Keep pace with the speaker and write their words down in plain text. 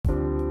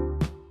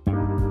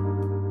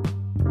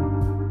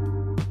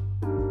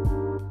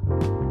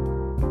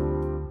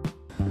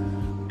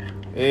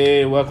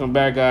Hey, welcome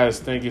back, guys.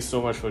 Thank you so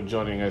much for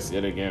joining us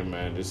yet again,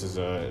 man. This is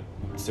a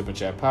Sip and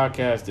Chat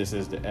podcast. This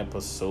is the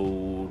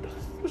episode.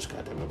 Which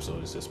goddamn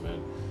episode is this,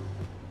 man?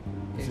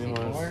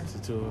 54?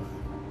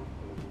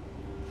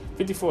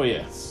 54,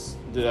 yes.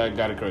 I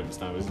got it correct this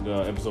time. It's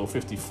episode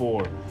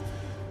 54.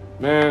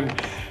 Man, I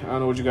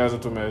don't know what you guys are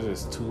doing, man.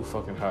 It's just too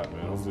fucking hot,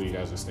 man. Hopefully you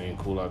guys are staying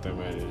cool out there,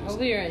 man.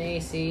 Hopefully you're in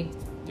AC.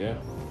 Yeah.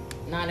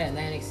 Not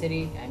Atlantic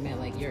City. I meant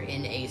like you're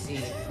in AC.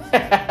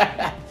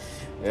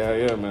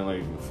 Yeah, man.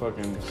 Like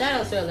fucking.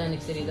 Shout out to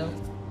Atlantic City though.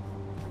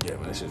 Yeah,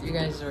 man. That shit. You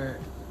guys were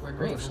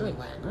great. Oh, shit. When we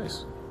went.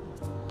 Nice.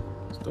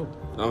 It's dope.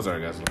 I'm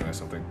sorry, guys. Looking at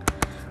something.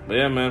 But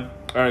yeah, man.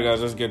 All right,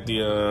 guys. Let's get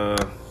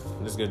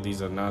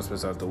these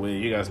announcements out the way.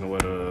 You guys know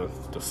where to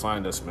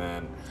find us,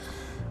 man.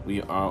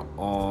 We are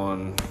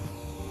on.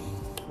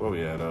 Where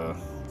we at?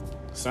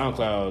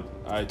 SoundCloud,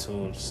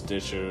 iTunes,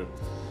 Stitcher,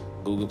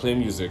 Google Play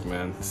Music,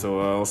 man. So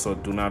also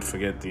do not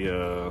forget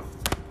the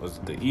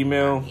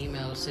email.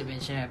 Email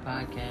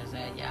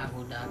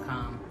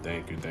sipandchatpodcast@yahoo.com.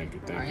 Thank you.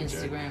 Our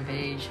Instagram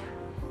page,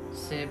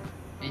 Sip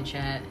and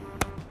Chat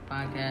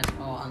Podcast,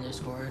 all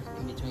underscores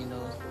in between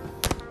those,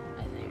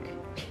 I think.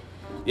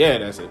 Yeah,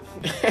 that's it.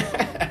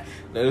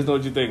 Let us know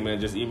what you think, man.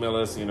 Just email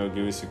us, give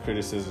us your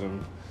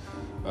criticism,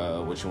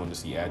 what you want to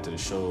see add to the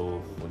show,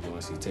 what you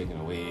want to see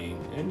taken away.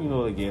 And,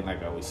 again,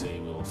 like I always say,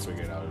 we'll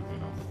figure it out,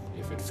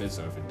 if it fits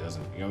or if it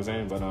doesn't. You know what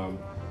I'm saying? But,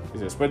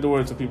 spread the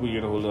word to people,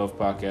 who love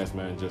podcasts,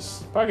 man.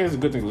 Podcast is a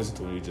good thing to listen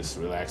to when you just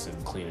relax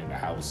and clean in the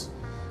house.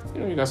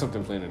 You got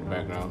something playing in the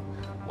background.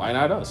 Why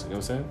not us? You know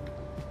what I'm saying?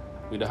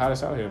 We the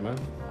hottest out here, man.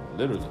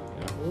 Literally.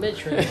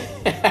 Literally.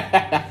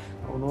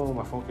 Oh, no,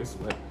 my phone gets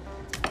wet.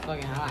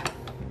 Fucking hot.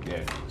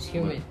 Yeah. It's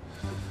humid.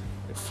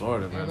 In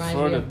Florida, man. It reminds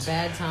me of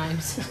bad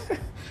times.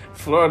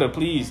 Florida,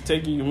 please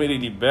take your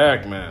humidity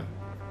back, man.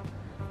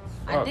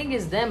 I think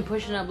it's them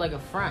pushing up like a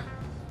front.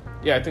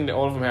 Yeah, I think that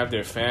all of them have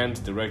their fans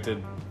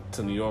directed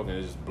to New York and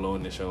they're just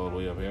blowing the show all the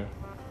way up here.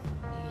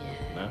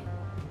 Yeah. No?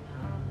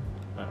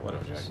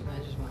 Whatever, Jack. I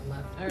just went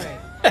left. All right.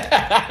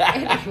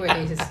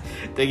 Anyways.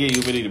 They get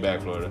humidity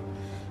back, Florida.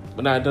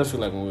 But it does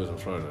feel like when we was in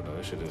Florida, though.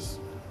 That shit is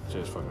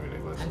fucking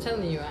ridiculous. I'm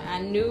telling you, I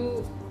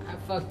knew I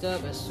fucked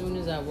up as soon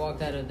as I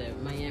walked out of the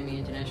Miami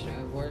International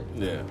Airport.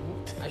 Yeah.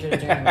 I should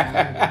have turned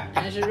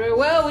around.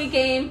 Well, we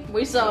came.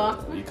 We saw.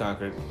 We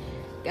conquered.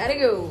 Gotta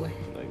go.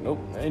 Like, nope,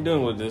 I ain't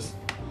done with this.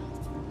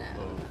 Nah.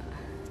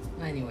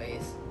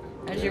 Anyways,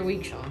 how's your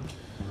week, Sean?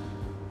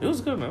 It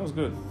was good, man. It was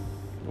good.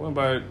 It went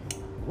by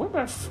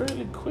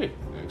fairly quick,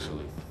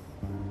 actually.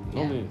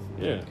 Normally,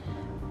 yeah.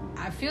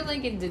 I feel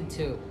like it did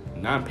too.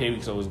 Non-pay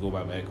weeks always go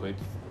by bad quick.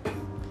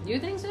 You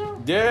think so?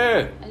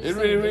 Yeah, it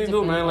really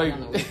do, man. Like,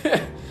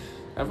 the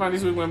I find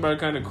this week went by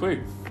kind of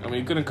quick. I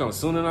mean, it couldn't come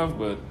soon enough,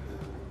 but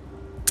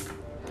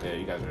yeah,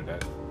 you guys heard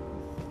that.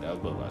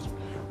 That was Budweiser.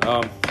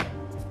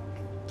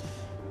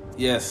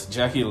 Yes,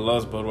 Jackie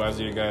loves Budweiser,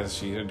 you guys.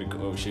 She heard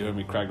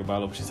me crack the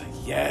bottle open. She's like,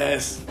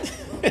 yes.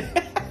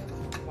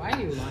 Why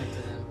do you lie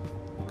to them?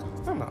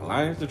 I'm not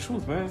lying. It's the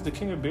truth, man. It's the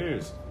king of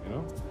beers.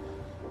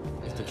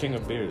 It's the king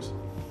of beers.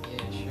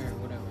 Yeah, sure,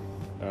 whatever.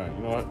 All right,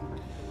 you know what?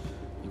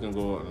 You can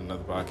go on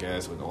another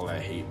podcast with all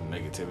that hate and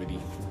negativity.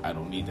 I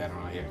don't need that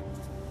around here.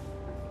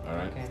 All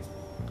right? Okay.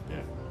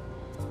 Yeah.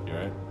 You all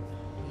right?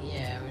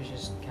 Yeah, I was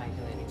just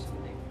calculating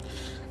something.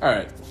 All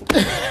right.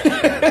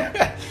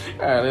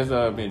 All right, let's,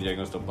 me and Jay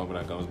gonna stop bumping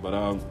our gums. But,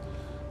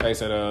 like I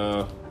said,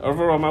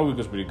 overall, my week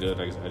was pretty good.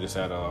 Like I said, I just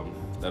had, that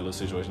little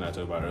situation I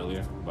told you about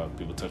earlier about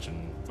people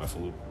touching my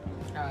food.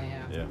 Oh,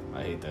 yeah. Yeah,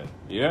 I hate that.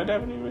 You had that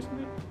happen to you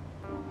recently?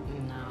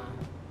 Nah.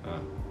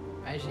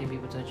 I just hate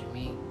people touching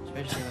me,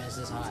 especially when it's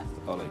this hot.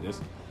 Oh, like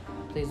this?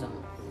 Please don't.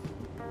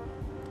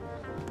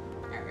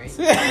 Alright.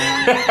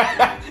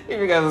 If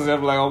you guys are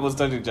like almost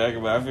touching Jackie,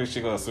 but I feel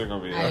she gonna swing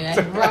on me. I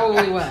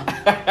probably will.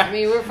 I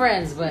mean, we're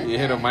friends, but... You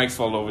hear the mics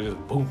fall over, just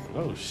boom.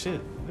 Oh,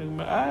 shit.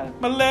 My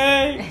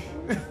leg.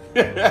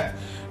 But I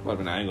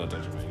ain't gonna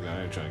touch it, man.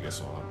 I ain't trying to get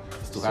swollen.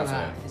 It's too hot for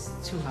that. It's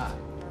too hot.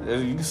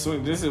 You can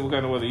swing. This is what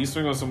kind of weather. You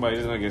swing on somebody,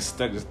 it's gonna get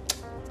stuck. It's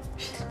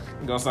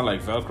gonna sound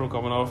like Velcro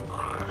coming off.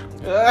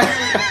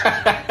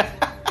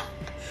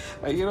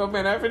 Like,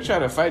 man, I've been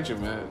trying to fight you,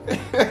 man.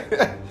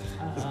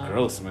 It's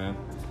gross, man.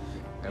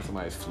 Got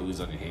somebody's fluids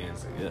on your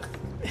hands. Like,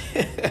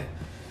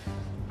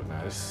 but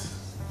nah,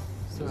 it's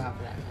too hot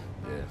for that, man.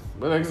 Yeah.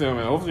 But like I said,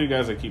 man, hopefully you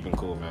guys are keeping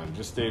cool, man.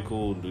 Just stay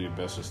cool and do your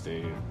best to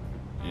stay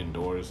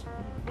indoors.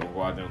 Don't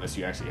go out there unless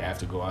you actually have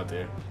to go out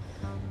there.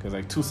 Because,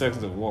 like, 2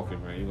 seconds of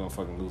walking, man, you're going to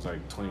fucking lose,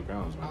 like, 20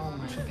 pounds, man. Oh,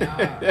 my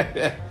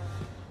God.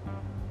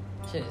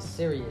 Shit is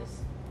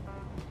serious.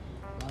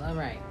 Well, all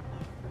right.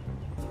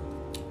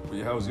 But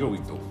yeah, how was your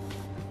week, though?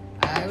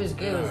 It was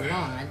good. It was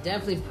long. I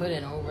definitely put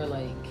in over,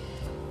 like,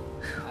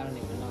 I don't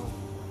even know.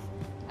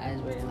 I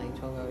was working, like,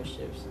 12-hour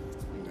shifts.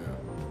 Yeah.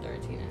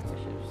 13-hour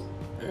shifts.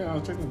 Yeah, I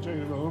was checking the check.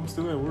 I'm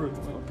still at work.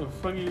 What the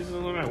fuck are you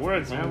still at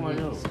work, man? I'm like,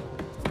 yo,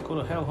 go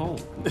the hell home.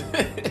 But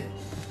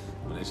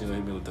then she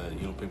hit me with the,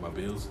 you don't pay my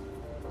bills?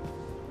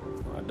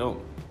 I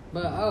don't.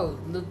 But,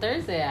 the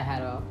Thursday I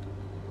had off.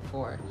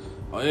 4.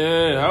 Oh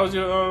yeah, how was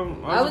your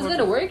I was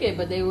gonna work it,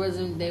 but they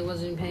wasn't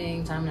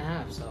paying time and a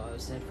half, so I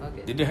said fuck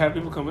it. Did they have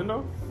people come in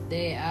though?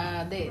 They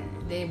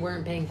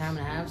weren't paying time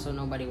and a half, so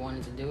nobody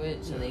wanted to do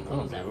it, so they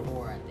closed at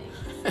 4, I think.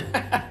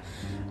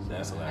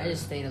 That's hilarious. I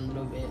just stayed a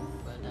little bit,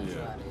 but that's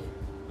about it.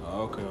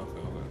 Oh, okay.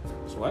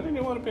 So why didn't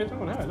they want to pay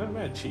time and a half? That's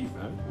mad cheap,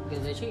 man.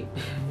 Because they're cheap.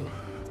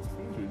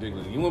 It's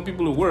ridiculous. You want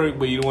people to work,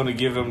 but you don't want to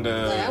give them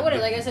the. I would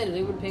have, like I said, if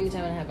they would pay me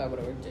time and a half, I would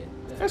have worked it.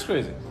 But That's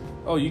crazy.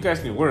 Oh, you guys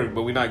can work,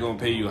 but we're not gonna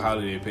pay you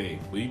holiday pay.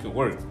 But you can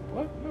work.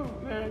 What? No,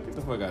 man, get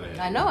the fuck out of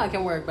here. I know I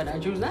can work, but I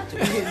choose not to.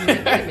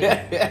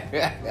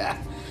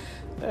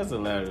 That's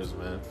hilarious,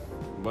 man.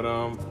 But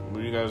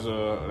when you guys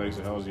like,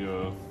 so how was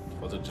your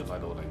 4th of July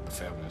though, like the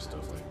family and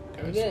stuff, like?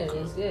 It's good.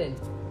 It's good.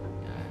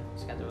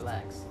 Just got to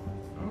relax.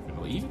 Okay,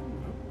 no eating.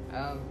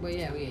 But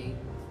yeah, we ate.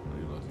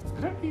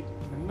 Did I eat?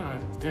 Nah,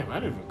 damn, I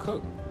didn't even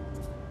cook.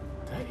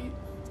 Did I eat?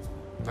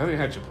 I think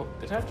I had Chipotle.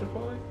 Did I have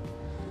Chipotle?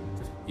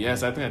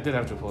 Yes, I think I did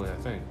have Chipotle, I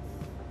think.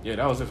 Yeah,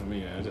 that was it for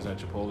me. I just had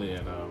Chipotle,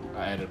 and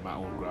I added my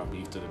own ground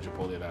beef to the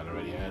Chipotle that I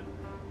already had.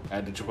 I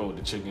had the Chipotle with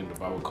the chicken, the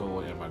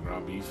barbacoa, and my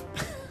ground beef.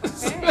 I'm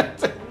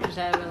just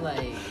having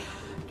like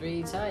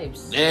 3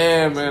 types.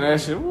 Yeah, man,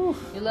 that shit. Woo.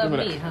 You love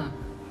meat, huh?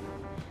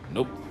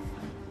 Nope.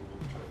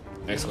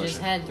 Next question. You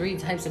just had 3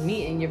 types of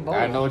meat in your bowl.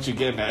 I know what you're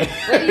getting at.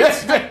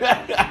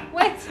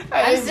 What?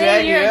 I'm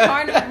saying you're a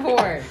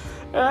carnivore.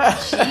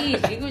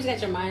 Jeez, you guys got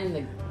your mind in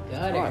the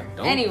gutter.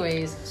 Oh,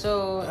 anyways,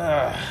 so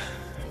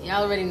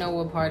y'all already know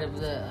what part of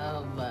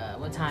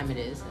what time it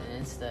is.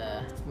 And it's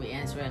we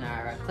answering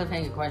our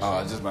cliffhanger question. Oh,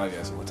 I just about to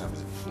ask what time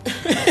is it?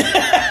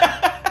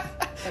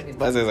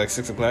 I say it's like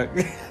 6 o'clock.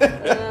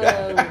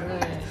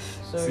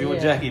 So, see what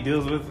Jackie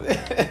deals with.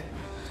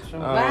 So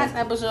last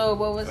episode,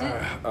 what was it?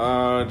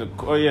 The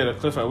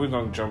cliffhanger. We're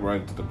gonna jump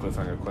right into the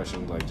cliffhanger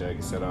question, like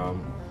Jackie said. Oh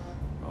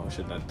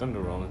shit, that thunder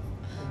rolling.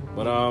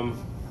 But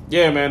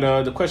yeah, man.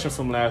 The question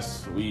from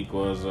last week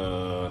was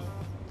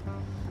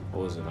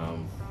what was it?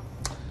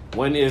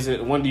 When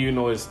do you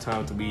know it's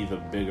time to be the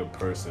bigger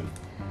person?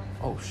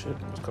 Oh shit!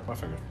 I just cut my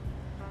finger.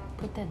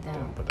 Put that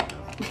down. Put that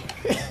down.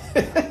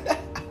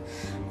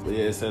 But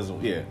yeah, it says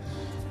when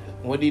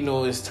do you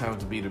know it's time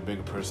to be the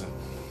bigger person?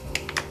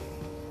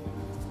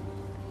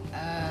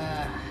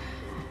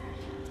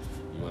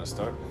 You want to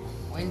start?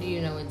 When do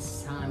you know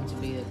it's time to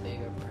be the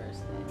bigger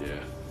person?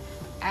 Yeah.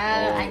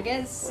 I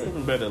guess. Or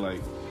even better,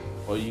 like,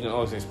 or you can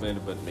always explain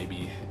it, but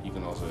maybe you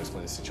can also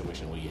explain the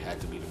situation where you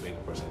had to be the bigger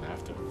person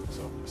after.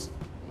 So,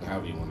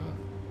 however you want to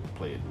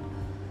play it.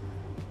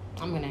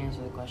 I'm gonna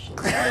answer the question.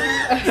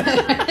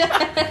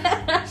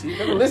 She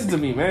never listen to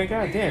me, man.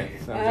 God damn.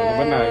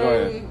 But nah, go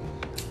ahead.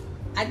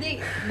 I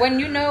think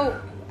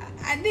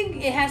I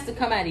think it has to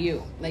come out of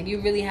you. Like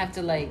you really have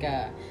to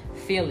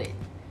feel it.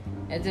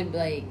 And to,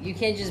 you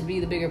can't just be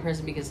the bigger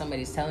person because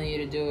somebody's telling you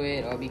to do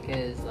it, or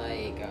because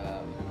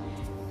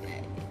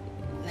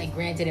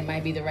granted it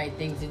might be the right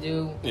thing to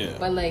do. Yeah.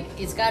 But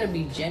it's got to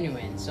be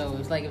genuine. So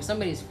it's if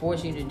somebody's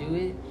forcing you to do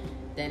it,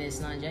 then it's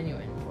not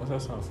genuine. What's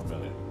that sound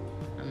familiar?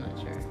 I'm not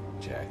sure.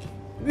 Jackie.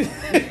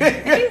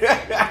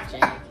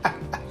 Jackie.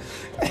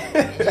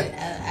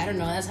 I don't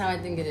know. That's how I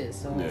think it is.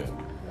 So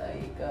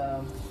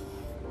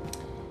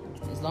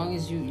as long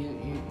as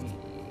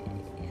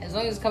as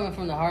long as it's coming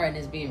from the heart and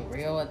it's being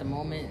real at the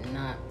moment and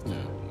not,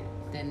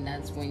 then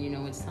that's when you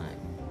know it's time.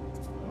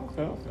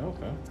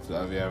 Okay. So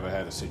have you ever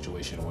had a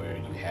situation where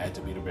you had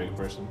to be the bigger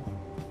person?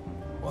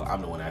 Well,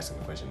 I'm the one asking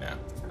the question now.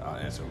 I'll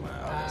answer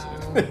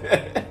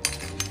it.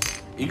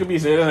 You could be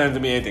saying it doesn't have to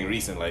be anything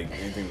recent, like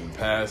anything in the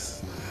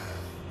past.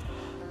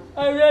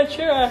 I'm not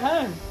sure I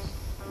have.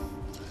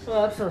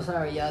 Well, I'm so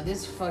sorry, y'all.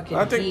 This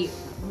fucking heat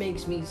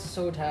makes me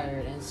so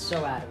tired and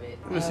so out of it.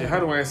 Let me see. How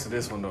do I answer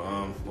this one though?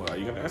 Well, are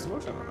you gonna ask the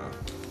question or not?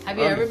 Have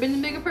you ever been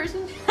the bigger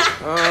person?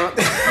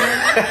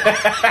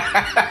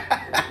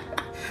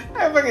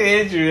 I fucking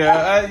hate you,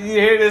 yo. You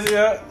hear this,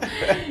 yo?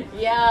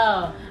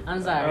 Yo,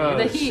 I'm sorry.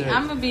 The heat. Shit.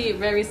 I'm gonna be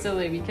very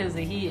silly because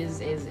the heat is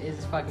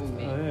fucking with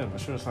me. Oh yeah, my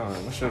shirt's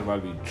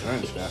about to be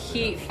drenched after.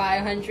 Heat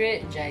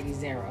 500, Jackie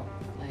 0.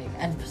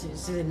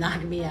 It's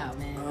knocking me out,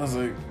 man. I was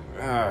like,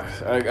 I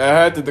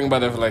had to think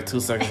about that for 2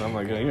 seconds. I'm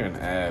like, yo, you're an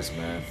ass,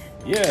 man.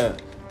 Yeah,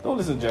 don't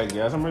listen to Jackie,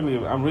 guys. I'm really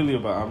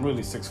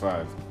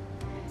 6'5".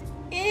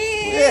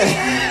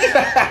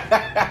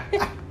 Yeah.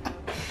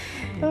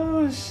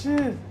 Oh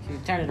shit. You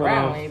turn it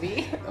around,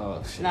 maybe.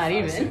 Oh shit. Not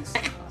even.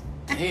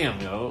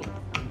 Damn, yo.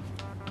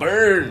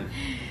 Burn.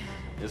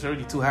 It's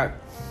already too hot.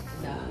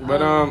 Nah, But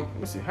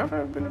let's see. Have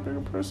I been a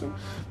bigger person?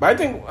 But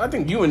I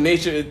think human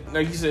nature,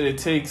 like you said, it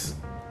takes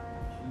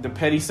the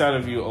petty side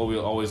of you.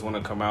 Will always want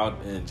to come out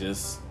and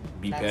just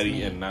be petty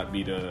me. and not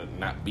be the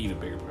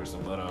bigger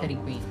person. But petty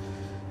queen.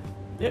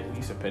 Yeah,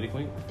 you said petty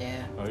queen.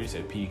 Yeah. Oh, you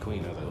said P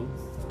queen. I was like, ooh,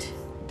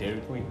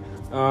 Dairy Queen.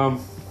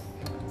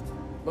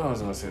 What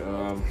was I gonna say?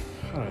 How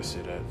do I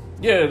say that?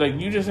 Yeah,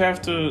 you just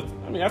have to.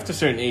 I mean, after a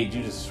certain age,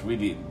 you just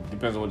really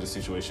depends on what the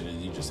situation is.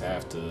 You just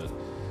have to.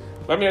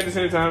 But I mean, at the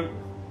same time,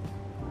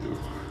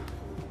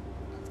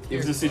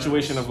 if it's a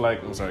situation of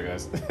I'm sorry,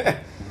 guys.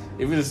 If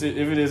if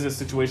it is a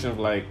situation of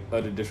like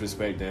utter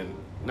disrespect, then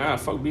nah,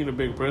 fuck being a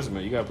big person,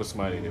 man. You gotta put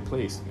somebody in their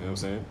place. You know what I'm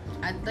saying?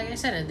 Like I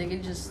said, I think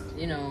it just,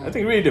 you know. I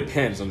think it really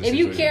depends on the if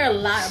situation. you care a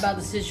lot about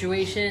the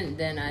situation,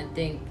 then I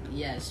think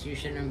yes, you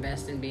should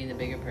invest in being the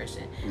bigger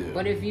person. Yeah.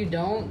 But if you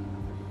don't,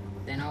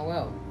 then oh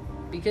well,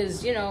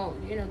 because you know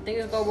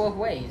things go both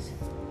ways.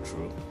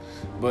 True,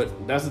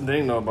 but that's the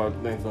thing though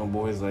about things on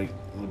boys. Like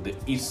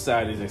each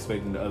side is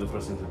expecting the other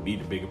person to be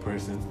the bigger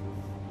person.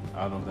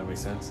 I don't know if that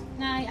makes sense.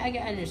 Nah, I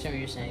understand what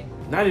you're saying.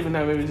 Not even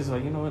that. Maybe just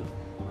like, you know what,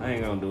 I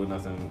ain't gonna do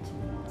nothing.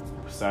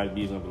 Side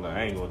B's gonna be like,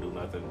 I ain't gonna do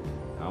nothing.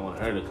 I want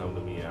her to come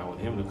to me. I want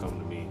him to come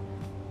to me,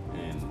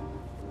 and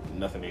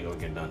nothing ain't gonna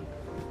get done.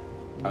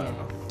 I don't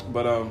know,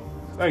 but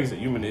like I said,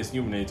 it's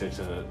human nature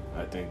to,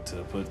 I think, to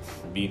put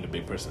being the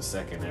big person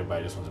second.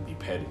 Everybody just wants to be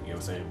petty. You know what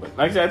I'm saying? But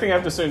like I said, I think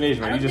after a certain age,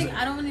 man,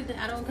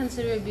 I don't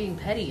consider it being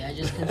petty. I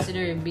just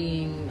consider it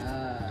being.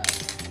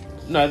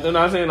 No,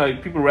 I'm saying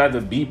like people rather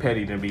be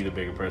petty than be the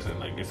bigger person.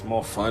 Like it's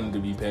more fun to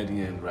be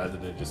petty and rather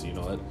than just, you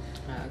know what?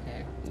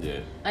 Okay. Yeah.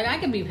 Like I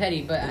can be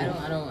petty, but I don't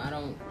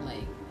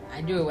like.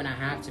 I do it when I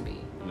have to be.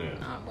 Yeah.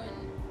 Not when,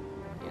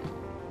 you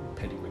know.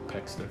 Petty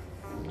McPexter.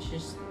 It's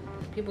just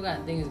people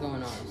got things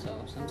going on,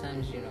 so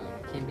sometimes you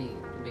can't be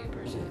a big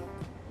person.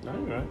 No,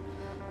 you're right.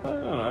 I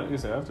don't know. Like I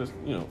said,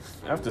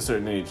 after a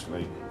certain age,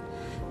 like,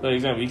 for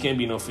example, you can't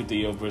be no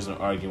 50-year-old person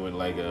arguing with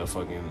like a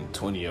fucking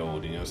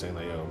 20-year-old. You know what I'm saying?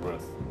 Like, yo, bro,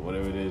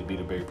 whatever it is, be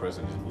the bigger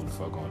person. Just move the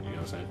fuck on. You know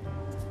what I'm saying?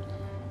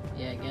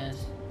 Yeah, I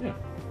guess. Yeah.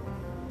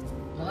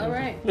 Well, all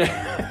right.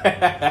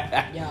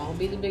 Y'all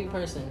be the big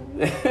person.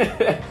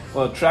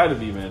 Well, try to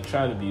be, man.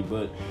 Try to be,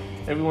 but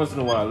every once in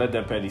a while, let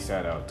that petty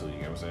side out too. You know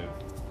what I'm saying?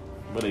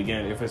 But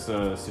again, if it's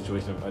a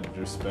situation of utter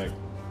disrespect,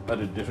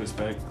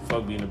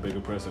 fuck being a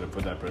bigger person and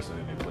put that person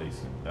in their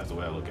place. That's the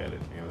way I look at it.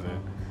 You know what I'm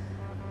saying?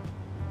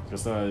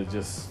 Because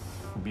just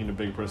being a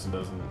bigger person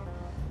doesn't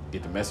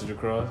get the message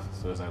across.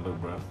 So it's like, look,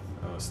 bro, I'm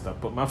gonna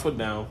stop, put my foot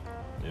down.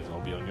 It's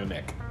gonna be on your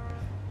neck.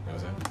 You know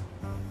what I'm saying?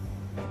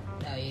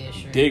 Oh yeah,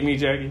 sure. Dig me,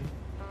 Jackie?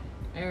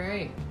 All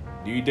right.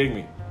 Do you dig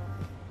me?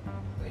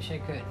 Wish I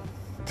could.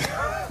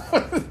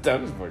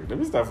 Let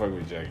me stop fucking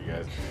with Jackie,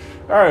 guys.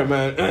 All right,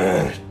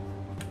 man.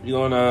 You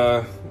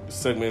know,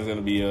 segment is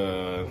gonna be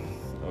a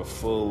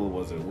full.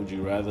 Would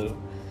you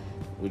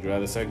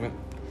rather segment?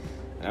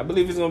 And I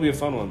believe it's gonna be a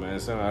fun one, man.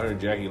 So I heard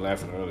Jackie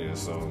laughing earlier,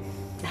 so.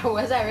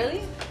 Was that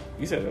really?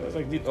 You said it was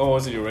like,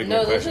 was it your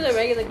regular questions? No, those are the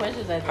regular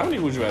questions. I think. How many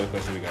would you rather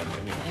questions we got?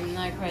 Anyway? I'm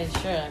not quite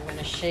sure. I'm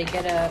gonna shake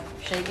it up.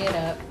 Shake it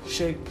up.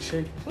 Shake.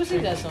 Who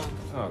sings that song?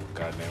 Oh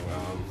goddamn.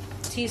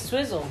 T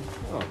Swizzle.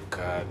 Oh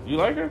god, you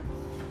like her?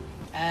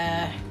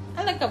 I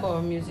like a couple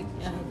of her music.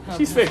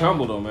 She's fake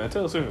humble though, man.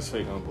 Taylor Swift is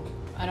fake humble.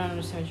 I don't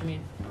understand what you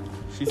mean.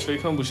 She's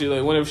fake humble. She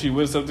like whenever she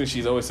wins something,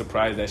 she's always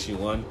surprised that she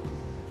won.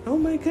 Oh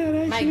my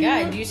god! My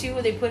god, do you see who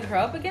they put her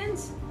up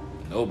against?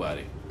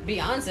 Nobody.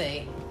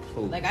 Beyonce.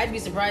 Who? Like I'd be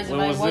surprised if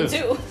When I was won this?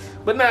 too.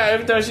 But nah,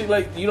 every time she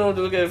like, you don't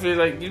look at it,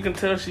 like you can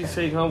tell she's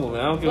fake humble,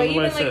 man. I don't care But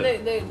what even nobody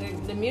like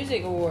said. the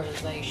music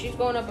awards, like she's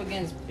going up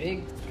against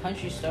big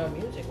country star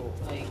music,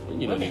 like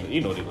You know women. they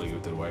gonna give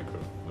it to the white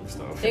girl. Let me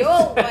stop. They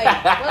all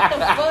like, what the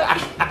fuck?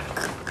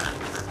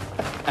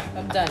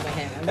 I'm done with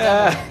him. I'm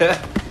done with him.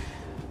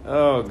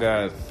 Oh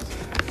god.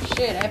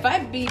 Shit, if I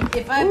beat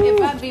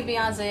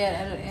Beyonce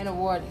at an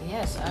award,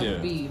 yes, I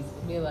would be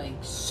like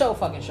so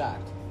fucking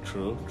shocked.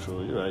 True.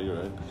 You're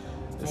right.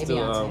 It's Hey, still,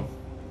 Beyonce.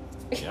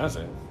 Beyonce. I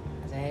say,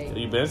 hey, Are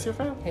you Beyonce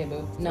fan? hey, boo.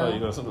 Oh, No. you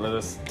gonna let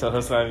us tell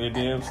her slide in your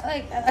DMs?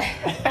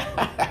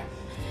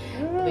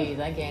 Please,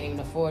 I can't even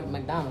afford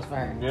McDonald's for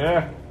her.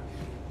 Yeah.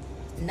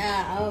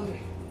 Nah,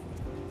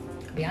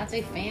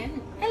 Beyonce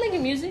fan. I like her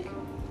music.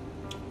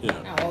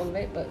 Yeah. Not all of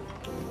it, but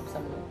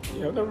some of it.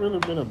 Yeah, I've never really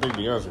been a big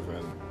Beyonce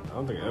fan. I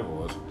don't think I ever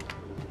was.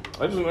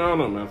 I don't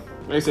know, man.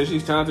 They say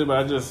she's talented, but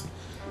I just...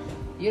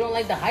 You don't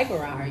like the hype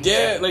around her.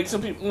 Yeah, like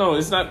some people... No,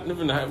 it's not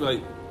even the hype.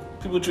 Like,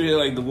 people treat her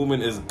like the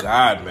woman is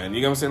God, man.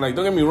 You know what I'm saying? Like,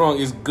 don't get me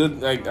wrong. It's good.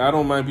 Like, I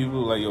don't mind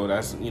people like, yo,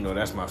 that's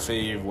my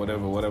fave,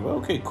 whatever.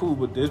 Okay, cool.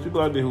 But there's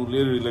people out there who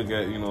literally look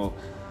at,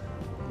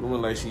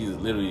 woman like she's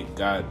literally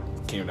God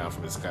came down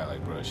from the sky.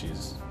 Like, bro,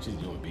 she's a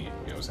human being. You know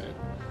what I'm saying?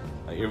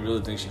 Like, you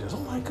really think she goes, oh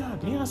my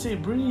God,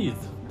 Beyonce, breathe.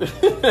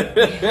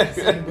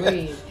 Beyonce,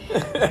 breathe.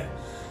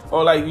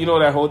 Or like,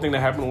 that whole thing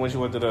that happened when she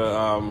went to the,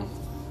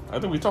 I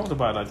think we talked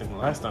about it, I think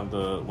last time,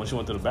 when she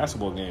went to the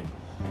basketball game,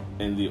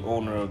 and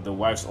the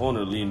wife's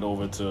owner leaned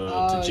over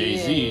to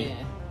Jay-Z. Yeah.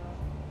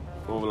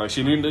 Over, like,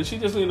 she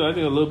just leaned, I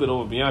think, a little bit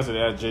over Beyonce to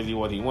ask Jay-Z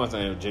what he wants,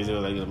 and Jay-Z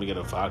was like, let me get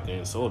a vodka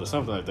and soda,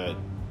 something like that.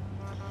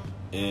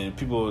 And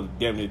people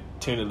damn near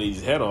tearing the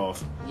lady's head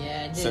off,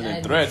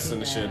 sending threats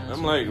and shit.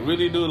 I'm like,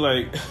 really, dude?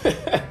 Like,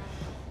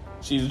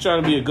 she's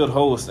trying to be a good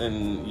host,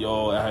 and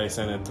y'all out here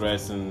sending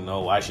threats, and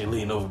why she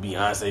leaning over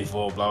Beyonce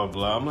for, blah, blah,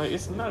 blah. I'm like,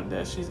 it's not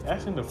that. She's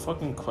asking the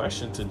fucking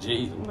question to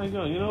Jay. I'm like,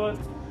 yo, you know what?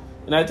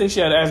 And I think she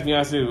had asked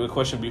Beyonce a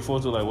question before,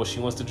 too, like, what she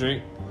wants to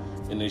drink.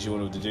 And then she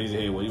went over to Jay-Z,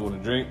 hey, what do you want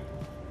to drink?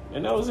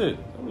 And that was it.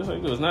 I'm just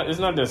like, yo, it's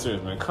not that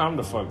serious, man. Calm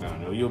the fuck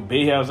down, yo. You're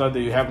Bay House out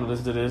there, you happen to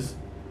listen to this.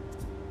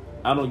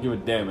 I don't give a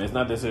damn, man. It's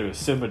not that serious.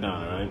 Simmer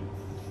down, all right?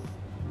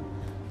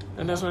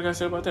 And that's what I gotta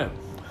say about that.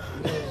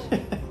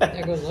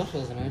 There goes those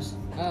listeners.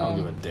 I don't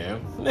give a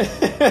damn.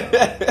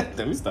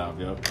 Let me stop,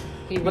 yo.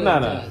 He But really nah.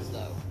 does,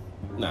 though.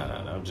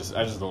 Nah. I just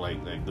don't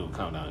like do a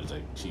countdown. It's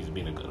like she's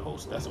being a good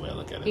host. That's the way I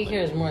look at it. He like,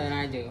 cares more than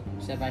I do,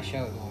 except I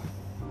show it more.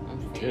 I'm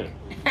fake.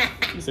 Yeah.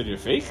 You said you're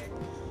fake?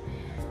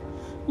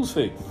 Who's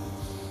fake?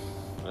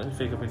 I ain't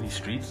fake up in these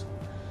streets.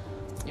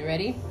 You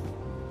ready?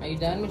 Are you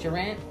done with your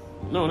rant?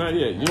 No, not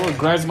yet. You know what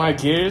grinds my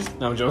gears?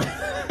 No, I'm joking.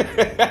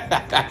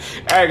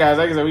 Alright guys,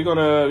 like I said, we're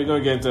gonna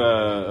get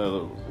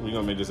into we're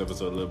gonna make this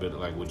episode a little bit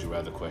like would you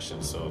rather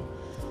questions. So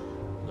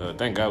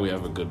thank God we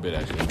have a good bit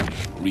actually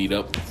read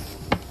up.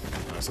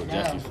 Alright, so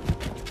Jackie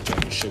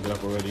shook it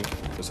up already.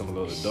 Put some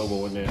little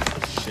adobo in there.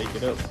 Shake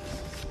it up.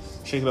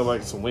 Shake it up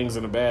like some wings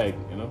in a bag,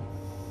 you know?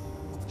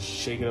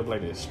 Shake it up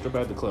like this. Strip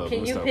out the club.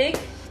 Can you pick?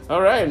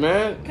 Alright,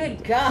 man.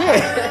 Good God.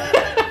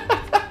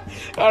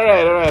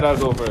 Alright, I'll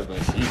go first, man.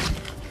 Jeez.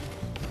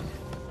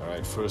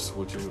 Alright, first,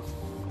 would you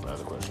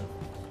rather question?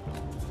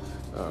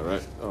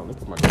 Alright. Oh, let me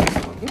put my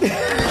glasses on.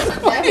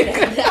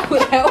 that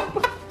would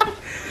help.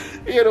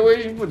 Yeah, the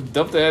way you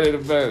dump that in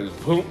the bag.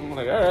 Boom. I'm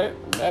like,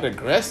 alright, that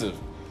aggressive.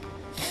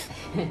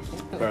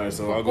 Alright,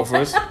 so I'll go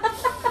first.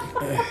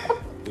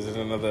 Is it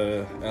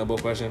another elbow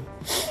question?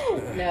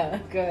 No,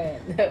 go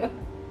ahead. No.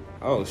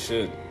 Oh,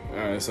 shit.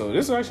 Alright, so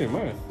this is actually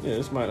mine. Yeah,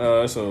 this is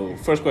mine. So,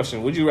 first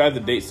question. Would you rather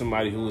date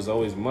somebody who is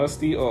always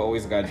musty or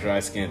always got dry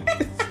skin?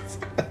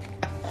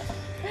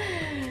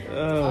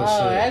 Oh,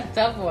 shit. That's a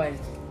tough one.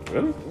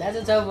 Really? That's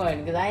a tough one,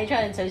 because I ain't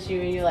trying to touch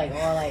you and you're like,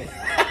 all like,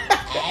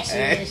 ashy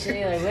and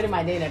shit. Like, what am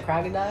I dating, a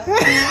crocodile?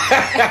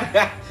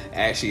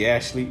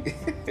 Ashley.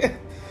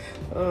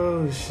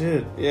 Oh,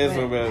 shit. Yeah,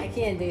 so I bad.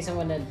 can't date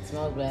someone that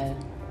smells bad.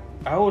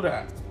 I would...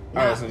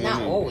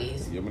 Not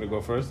always. You want me to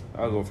go first?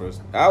 I'll go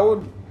first. I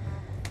would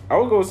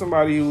go with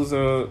somebody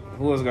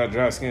who has got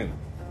dry skin. You know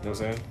what I'm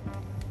saying?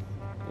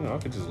 You know, I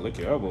could just lick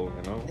your elbow,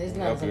 you know? There's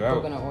help nothing you out.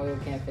 coconut oil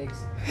can't fix.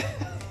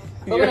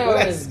 You Coconut hear oil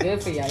what I is said?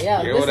 good for y'all.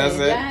 Yeah, You hear what I listen,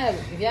 said?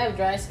 if you have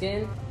dry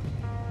skin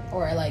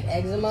or like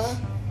eczema,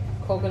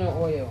 coconut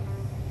oil.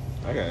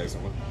 I got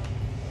eczema.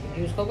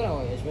 Use coconut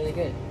oil. It's really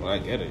good. Well, I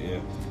get it,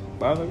 yeah.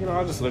 But, you know,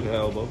 I'll just lick her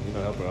elbow. You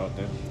know, help her out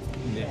there.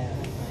 Yeah,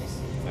 that's nice.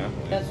 Yeah.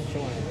 That's what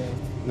you want to do.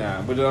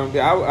 Nah, but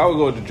yeah, I would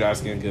go with the dry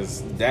skin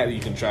because that you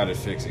can try to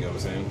fix. You know what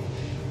I'm saying?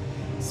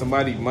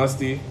 Somebody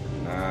musty,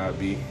 nah,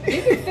 be.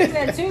 You can fix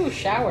that too.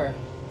 Shower.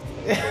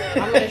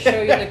 I'm gonna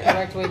show you the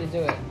correct way to do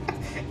it.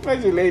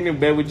 Imagine laying in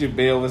bed with your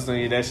bae over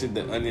something, that shit,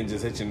 the onion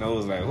just hit your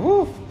nose like,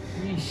 whoo.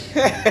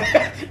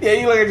 Yeah,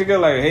 you look at your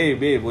girl like, hey,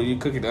 babe, were you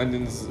cooking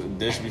onions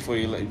dish before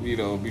you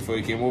before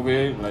you came over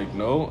here? Like,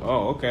 no.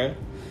 Oh, okay.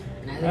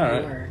 Neither All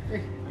right. were.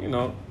 You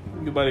know,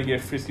 you about to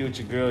get frisky with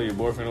your girl, your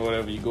boyfriend, or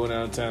whatever. You go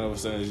downtown, all of a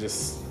sudden, it's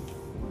just,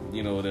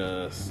 you know,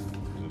 the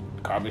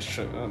garbage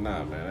truck. Oh,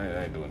 nah, man,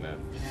 I ain't doing that.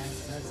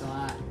 That's a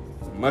lot.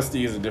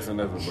 Musty is a different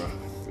level, bro.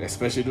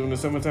 Especially during the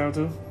summertime,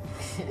 too.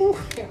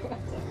 What the fuck?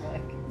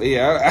 But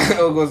yeah,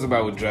 I'll go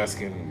somebody with dry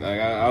skin. Like,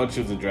 I'll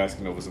choose a dry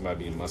skin over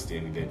somebody being musty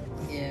any day.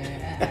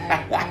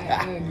 Yeah,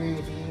 I agree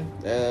with you.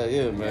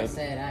 Yeah, Like I man.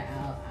 said,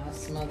 I'll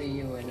smother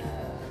you in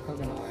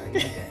coconut oil.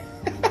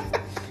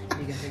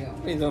 You can go.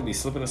 Please don't be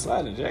slipping and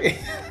sliding, Jackie.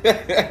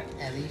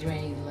 At least you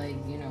ain't like,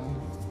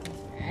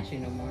 ashy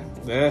no more.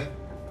 Yeah.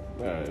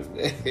 All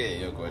right.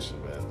 Your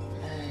question, man.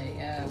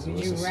 So Would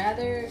what's you this?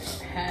 rather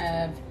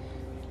have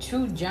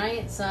 2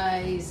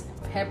 giant-sized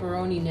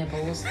pepperoni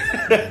nipples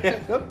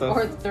What the?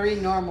 or 3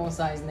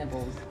 normal-sized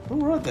nipples? Who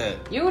wrote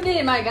that? You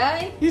did, my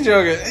guy. You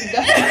joking? That's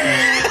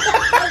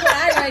what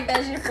I write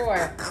that shit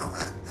for.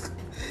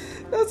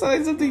 That sounds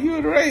like something you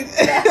would write.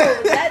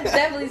 That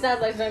definitely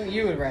sounds like something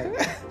you would write.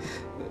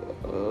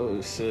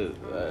 Oh shit!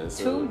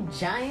 2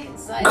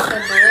 giant-sized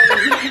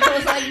pepperoni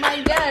nipples, like,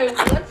 my guy.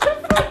 What the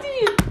fuck do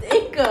you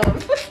think of?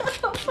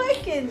 I'm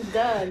fucking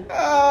done.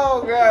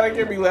 Oh god, I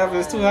can't be laughing.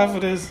 It's too hot for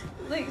this.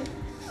 Like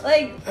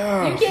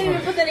Oh, you can't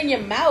even put that in your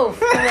mouth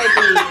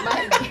correctly.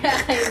 My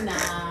guy,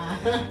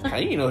 nah. How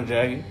you know,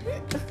 Jackie?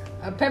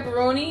 A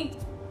pepperoni?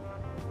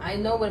 I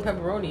know what a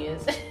pepperoni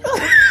is.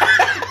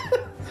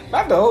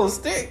 Not the whole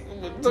stick.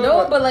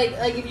 No, but like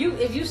if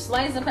you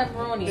slice a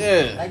pepperoni,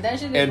 Yeah. like that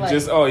shit is And like,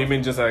 just you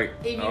mean just like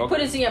if you okay.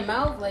 put it in your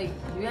mouth, like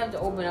you have to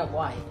open up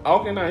wide.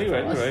 Okay, no, you're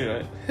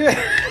right.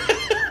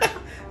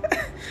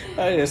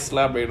 I just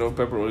slapping on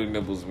pepperoni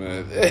nipples,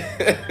 man. How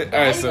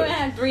Alright, you so gonna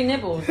have 3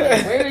 nipples?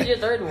 Like, where is your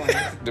third one?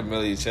 the middle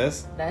of your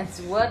chest.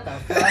 That's what the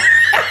fuck.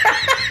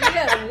 You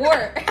got a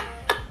wart.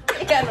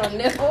 You got no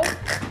nipple.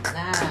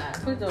 Nah,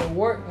 put the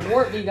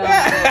wart be gone.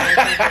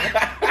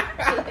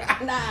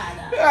 Nah.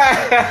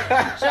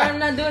 Sure, I'm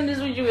not doing this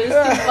with you. It's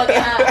too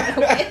fucking hot.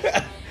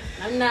 Okay?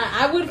 I'm not.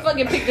 I would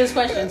fucking pick this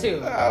question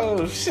too.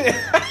 Oh shit!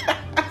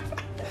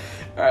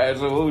 Alright,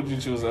 so what would you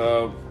choose?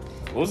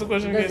 What was the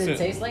question Does again? it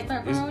taste like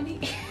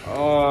pepperoni?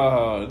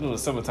 Oh, no,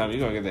 it's summertime.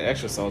 You're gonna get the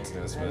extra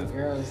saltiness, man.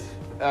 Gross.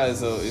 Alright,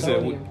 so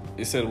Sodium.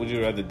 you said, would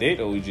you rather date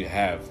or would you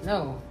have?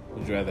 No.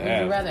 Would you rather Would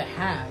have? you rather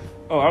have?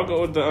 Oh, I'll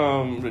go with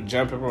the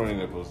giant pepperoni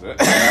nipples.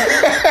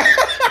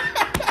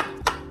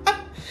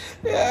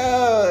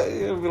 Yeah,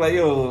 you'll be like,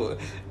 yo,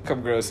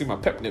 Come, girl, see my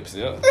pep nips,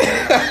 yo. That's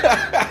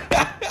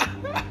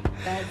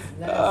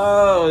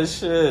Oh,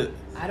 shit.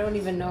 I don't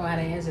even know how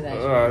to answer that.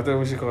 I think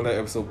we should call that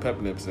episode pep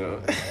nips,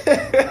 yo.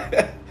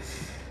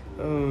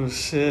 Oh,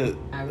 shit.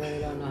 I really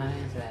don't know how to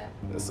answer that.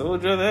 So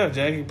would you rather have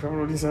Jackie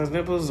pepperoni sized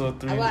nipples or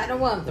 3? I don't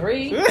want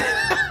 3.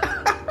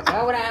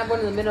 Why would I have one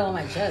in the middle of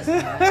my chest?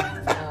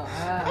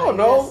 I don't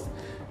know.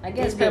 I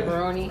guess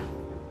pepperoni.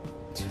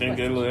 Then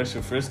get a little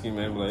extra frisky,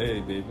 man. Be like, hey,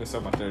 babe, let's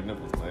up my 3rd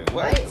nipple. Like,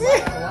 what?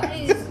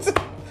 Why is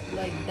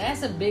like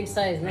that's a big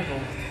size nipple?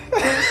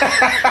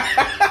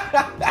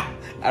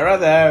 I'd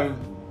rather have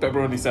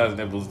pepperoni sized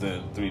nipples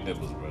than 3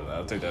 nipples, bro.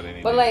 I'll take that any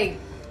day. But like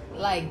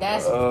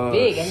that's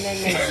big, and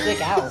then they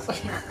stick out.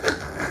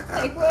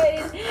 Like what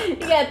is? You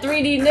got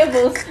 3D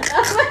nipples.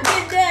 I'm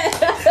fucking dead.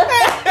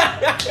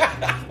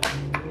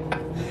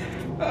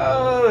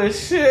 Oh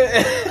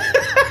shit.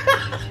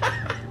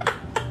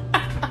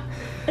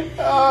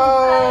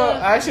 Oh,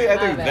 actually, I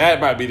think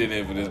that might be the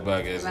name for this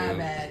podcast. My Man.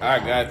 bad. I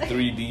got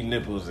 3D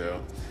nipples,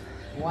 yo.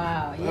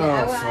 Wow.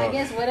 Yeah. Oh, I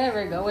guess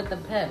whatever. Go with the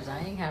peps. I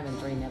ain't having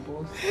 3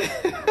 nipples.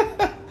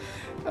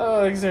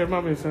 Oh, exactly.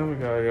 Remind me of Family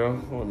Guy, yo.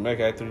 When Meg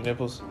had 3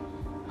 nipples. Oh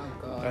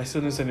god. I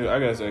still didn't send you. I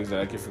gotta say, I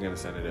keep forgetting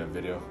to send you that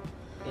video.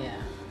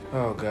 Yeah.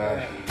 Oh god.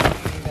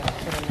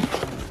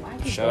 Why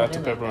you Shout out to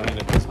going in pepperoni like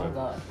nipples, that? Oh man.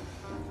 god.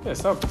 Yeah,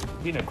 stop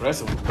being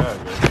aggressive with that,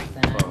 man.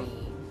 Then I Oh. mean,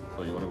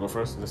 Oh, you wanna go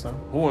first this time?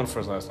 Who won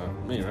first last time?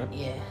 Me, right?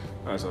 yeah.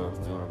 Alright, so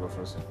you wanna go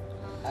first?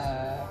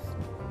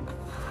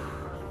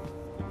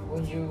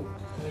 Would you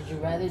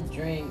rather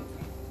drink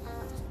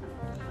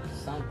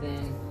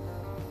something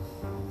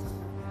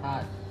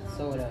hot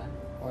soda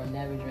or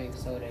never drink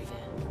soda again?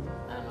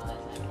 I don't know.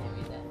 I can't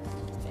read that.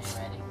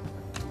 Handwriting.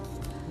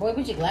 Boy,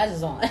 put your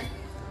glasses on. I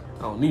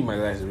don't need my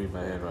glasses to read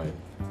my handwriting.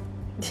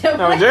 No,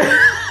 No, Jay.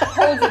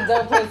 holds a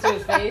dumb close to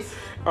his face.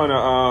 Oh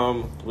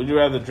no. Would you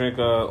rather drink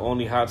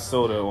only hot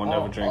soda or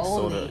never drink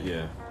only. soda?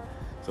 Yeah.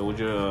 So would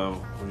you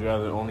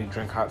rather only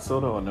drink hot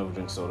soda or never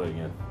drink soda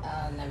again?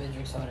 I'll never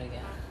drink soda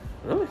again.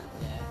 Really?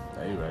 Yeah.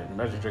 Yeah, you're right.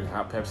 Imagine drinking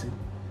hot Pepsi.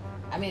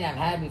 I mean, I've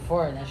had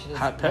before. And that shit is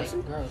Hot Pepsi?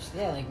 like, gross.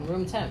 Yeah, like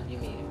room temp. You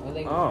mean? Or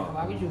like, Oh.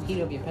 why would you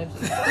heat up your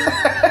Pepsi?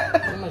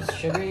 How much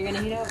sugar you're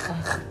gonna heat up?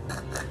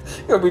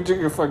 You're gonna be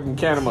drinking a fucking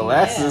can of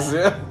molasses.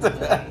 Yeah.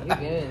 Yeah. You're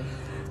good.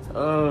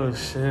 Oh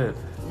shit.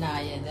 Nah,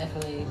 yeah,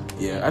 definitely.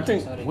 Yeah, I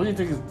think. Soda What do you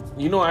again. think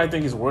is? You know, what I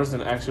think is worse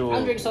than actual.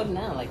 I'm drinking soda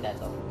now like that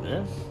though.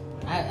 Yeah.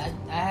 I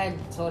had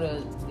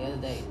soda the other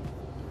day.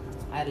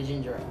 I had a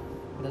ginger ale.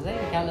 Does that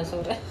even count as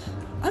soda?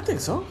 I think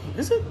so.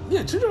 Is it?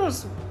 Yeah, ginger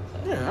ale's.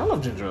 Yeah, I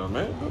love ginger ale,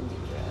 man. Ginger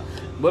ale.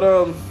 But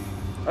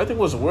I think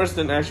what's worse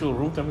than actual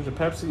room temperature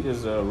Pepsi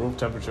is room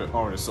temperature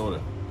orange soda.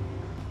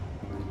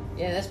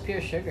 Yeah, that's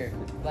pure sugar.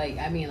 Like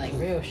I mean, like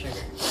real sugar.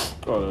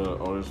 Oh,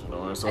 orange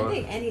soda. I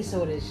think any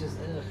soda is just.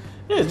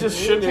 Yeah, it's just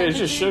room sugar. It's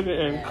just temperature?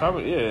 sugar and Yeah.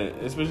 carbon.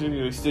 Yeah, especially if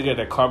you still get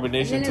that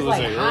carbonation And then to it's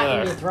it. like hot in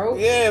ugh. your throat.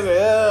 Yeah, it's like,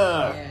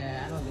 ugh.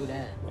 Yeah, I don't do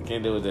that. I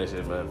can't deal with that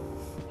shit, man.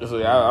 So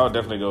yeah, I would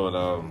definitely go with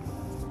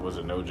was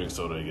it never drink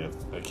soda again?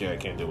 I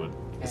can't deal with.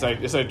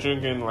 It's like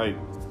drinking like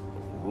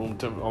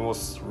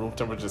almost room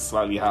temperature,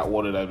 slightly hot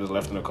water that was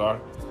left in the car.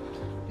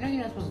 You know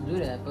you're not supposed to do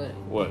that, but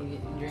What? You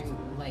drink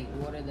like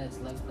water that's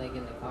left like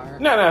in the car.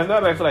 No, it's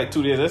not like for like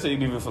 2 days. Let's say you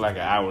leave it for like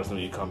an hour, so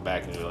you come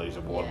back and you realize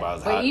your water Yeah.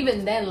 bottle's But hot.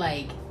 even then,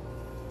 like,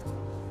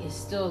 it's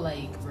still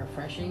like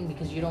refreshing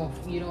because you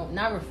don't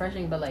not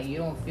refreshing, but like you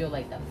don't feel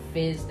like the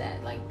fizz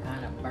that like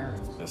kind of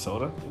burns. The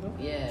soda, you know?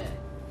 Yeah,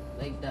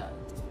 like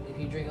if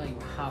you drink like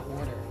hot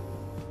water.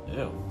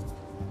 Yeah.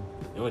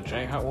 You ever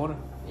drank hot water?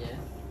 Yeah,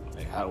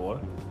 Like hot water?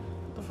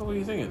 What the fuck were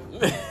you thinking?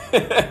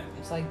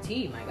 it's like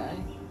tea, my guy.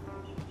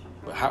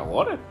 But hot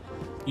water?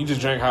 You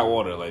just drank hot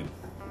water, like.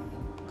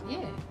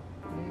 Yeah,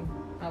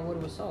 hot water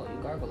with salt.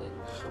 You gargle it.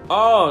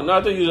 Oh no!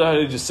 I thought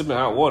you just sipping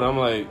hot water. I'm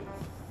like,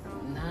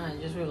 Nah,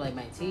 just really like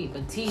my tea,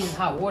 but tea is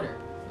hot water.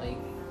 Like,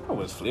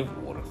 oh, it's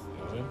flavored water.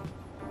 You know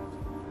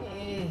what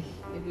I'm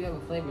if you have a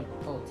flavored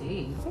cold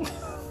tea.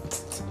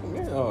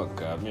 saying? Oh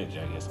god, me and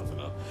Jack get something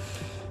else.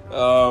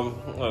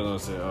 What was I gonna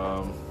say?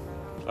 All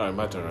right,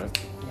 my turn, right?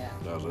 Yeah.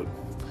 That was it.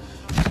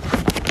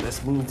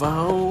 Let's move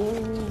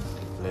on.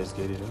 Let's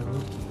get it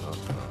on. Oh,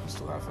 it's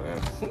too hot for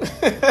that.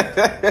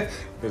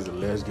 There's a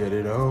let's get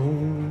it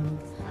on.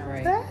 All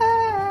right.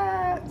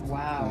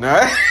 Wow. No.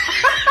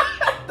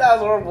 That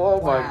was horrible.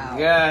 Oh my Wow.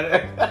 god.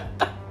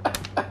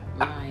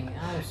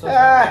 I'm so sorry. I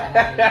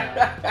had it,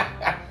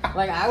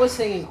 like I was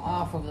singing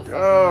off of the fucking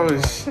Oh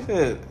record.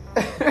 shit.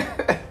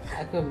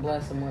 I couldn't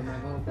bless him with my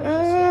vocals.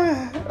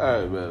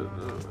 Alright, man.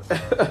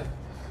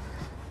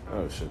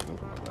 Oh shit, let me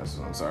put my glasses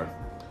on. Sorry.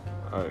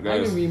 Alright, I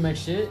guys. can read my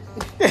shit.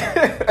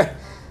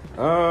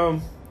 Oh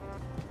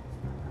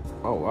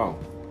wow.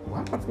 Why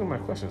am I putting my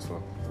questions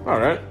for?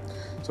 Alright.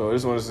 So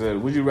this one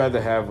said, would you rather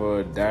have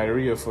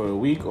diarrhea for a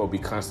week or be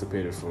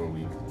constipated for a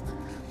week?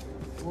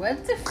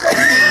 What the fuck?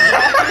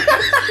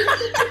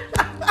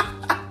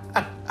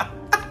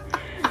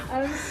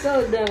 I'm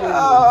so done with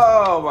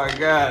Oh my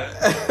god.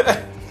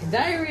 you.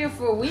 Diarrhea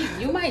for a week,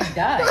 you might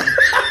die. You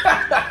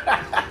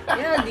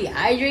know how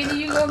dehydrated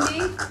you gonna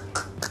be?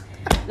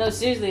 No,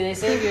 seriously, they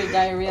say if your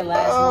diarrhea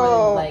lasts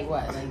more than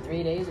like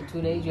 3 days or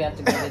 2 days, you have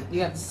to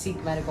you have to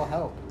seek medical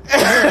help.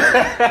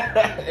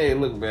 Hey,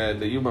 look, man,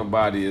 the human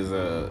body is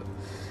it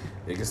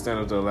can stand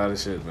up to a lot of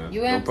shit, man.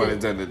 You have no pun to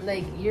intended.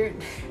 like you're.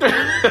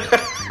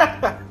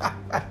 I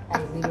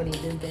see what he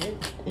did there.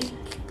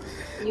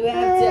 You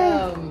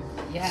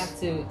have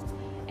to,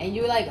 and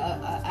you like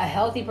a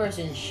healthy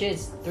person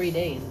shits 3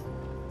 days.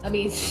 I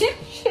mean,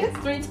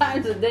 shits 3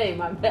 times a day.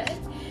 My bad.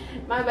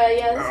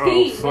 Yeah,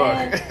 it's heat,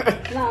 man.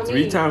 Not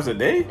 3 me. times a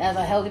day? As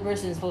a healthy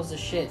person, is supposed to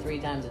shit 3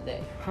 times a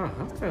day. Huh?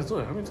 How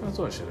many times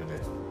do I shit a day?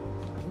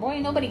 Boy,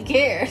 nobody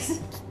cares.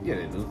 Yeah,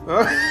 they do.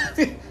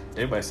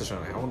 Everybody's still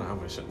trying to. I wonder how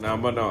much shit. No,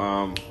 but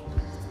no.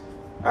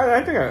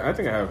 I think I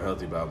have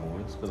healthy bowel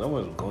movements because I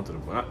wasn't going to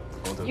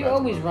the. You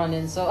always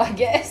running, so I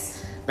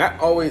guess. Not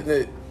always.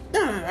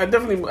 I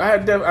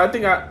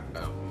think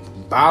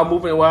bowel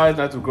movement wise,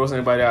 not to gross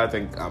anybody out, I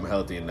think I'm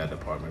healthy in that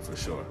department for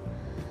sure.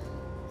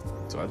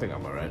 So I think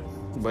I'm alright.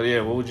 But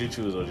yeah, what would you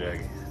choose, though,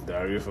 Jackie?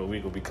 Diarrhea for a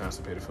week or be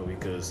constipated for a week?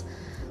 Because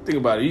think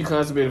about it, you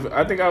constipated.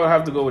 I think I would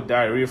have to go with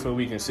diarrhea for a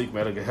week and seek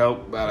medical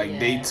help by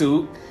day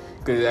 2.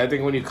 Because I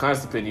think when you're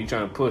constipated, you're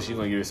trying to push, you're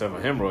gonna give yourself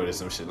a hemorrhoid or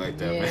some shit like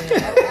that,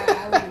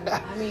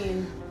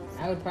 man.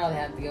 I would probably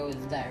have to go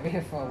with the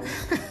diarrhea for a week.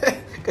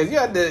 Because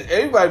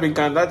everybody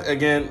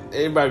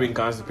been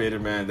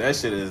constipated, man. That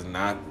shit is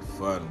not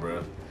fun,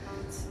 bro.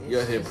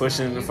 You're here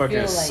pushing the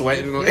fucking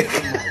sweating. You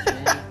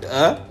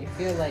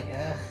feel like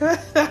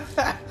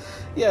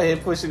Yeah, here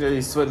pushing and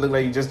you sweat, look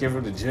like you just came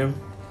from the gym.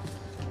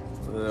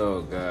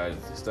 Oh god,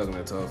 stuck in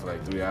that tub for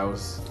like 3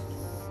 hours.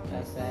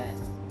 That's bad.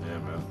 Yeah,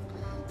 man.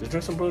 Just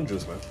drink some prune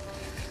juice, man.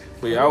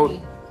 But yeah, I would.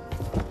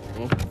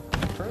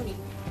 Fruity.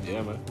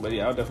 Yeah, man. But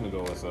yeah, I'll definitely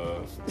go with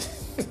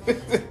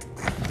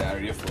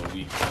diarrhea for a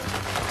week.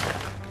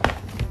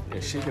 Yeah,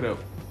 shake it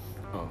up.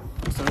 Oh,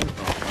 sorry.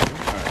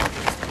 Alright.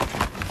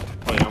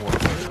 Oh yeah, I'm going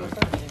first, right?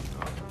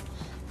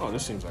 Oh,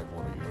 this seems like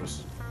one of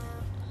yours.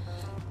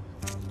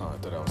 Oh, I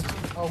thought that was.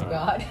 Oh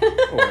God.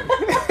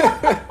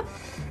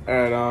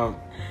 Alright,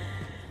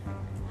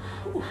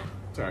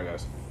 sorry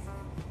guys.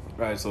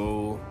 Alright,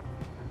 so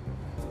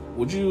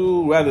would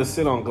you rather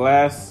sit on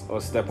glass or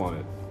step on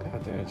it?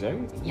 God damn,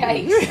 Jackie.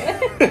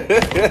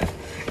 Yikes.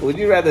 Would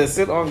you rather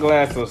sit on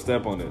glass or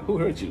step on it? Who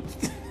hurt you?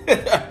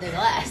 The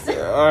glass.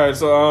 Alright,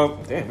 so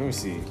damn, let me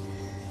see.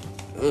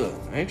 Ugh,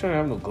 I ain't trying to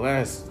have no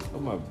glass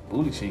on my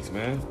booty cheeks,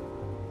 man.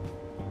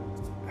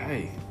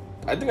 Hey,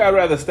 I think I'd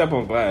rather step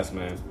on glass,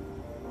 man.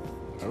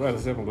 I'd rather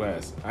step on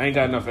glass. I ain't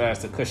got enough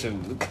ass to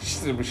cushion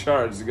the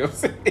shards, you know what I'm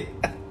saying?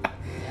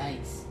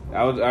 Yikes.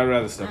 I'd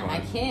rather step on it. I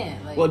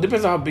can't. Well, it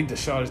depends on how big the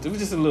shard is. If it was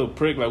just a little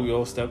prick, like we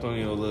all stepped on,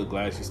 a little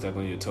glass, you stepped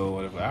on your toe,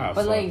 whatever.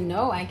 But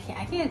no, I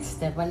can't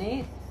step on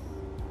it.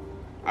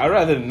 I'd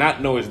rather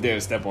not know it's there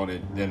and step on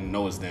it than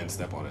know it's there and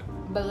step on it.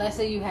 But let's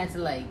say you had to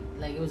like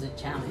it was a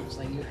challenge,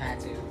 like you had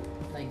to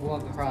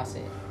walk across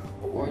it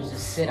or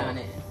just sit on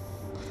it.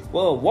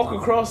 Well, walk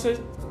across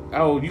it.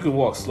 Oh, you can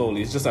walk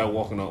slowly. It's just like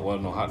walking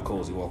on no hot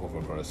coals. You walk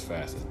over as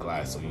fast as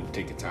glass, so you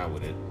take your time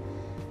with it.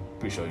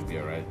 Pretty sure you'd be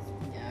alright.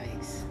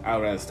 Yikes!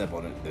 I'd rather step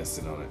on it than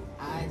sit on it.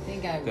 I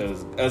think I.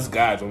 Because us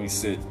guys, when we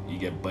sit, you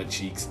get butt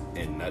cheeks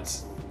and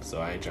nuts. So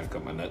I ain't trying to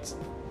cut my nuts.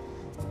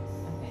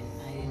 Okay,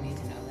 I didn't need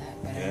to know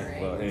that, but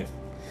alright. Well, hey,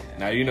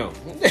 now you know.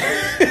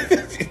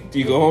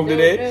 You go home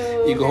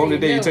today. You go home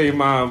today. You tell your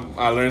mom,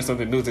 I learned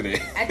something new today.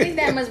 I think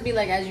that must be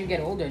like as you get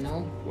older.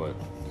 No. What?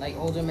 Like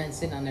older men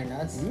sitting on their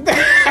nuts. No,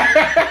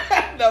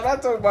 I'm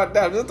not talking about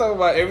that. I'm just talking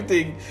about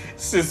everything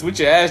sits with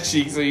your ass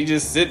cheeks, so you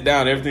just sit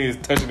down. Everything is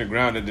touching the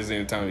ground at the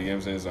same time. You know what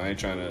I'm saying? So I ain't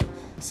trying to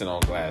sit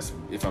on glass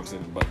if I'm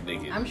sitting butt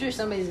naked. I'm sure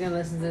somebody's gonna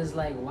listen to this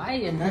like, why are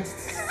your nuts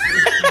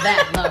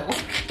that low?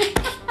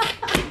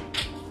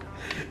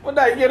 Well,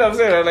 now you get what I'm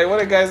saying. Like, what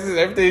the guy says,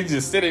 everything's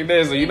just sitting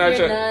there, so you're not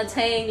your trying. nuts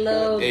hang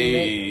low.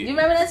 Hey. You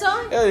remember that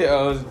song? Hell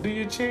yeah. Do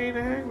your chain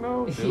hang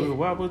low? Do it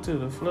wobble to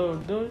the floor?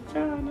 Do it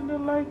shine in the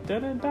light?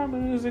 Then it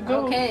diamond as it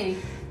goes. Okay.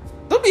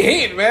 Don't be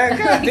hating, man.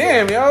 God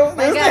damn, yo.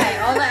 My guy,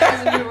 all I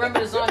asked if you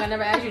remember the song. I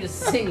never asked you to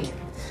sing it.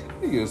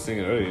 You was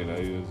singing earlier, now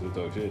you was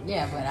talk shit.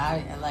 Yeah, but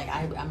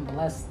I'm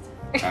blessed.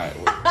 Alright,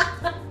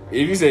 well,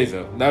 if you say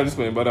so. Not just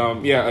playing, but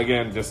yeah.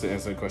 Again, just to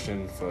answer the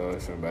question for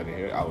everybody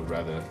here, I would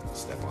rather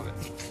step on it.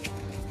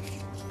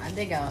 I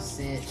think I'll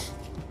sit.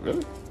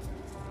 Really?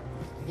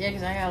 Yeah,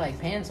 because I got like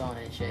pants on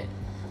and shit.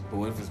 But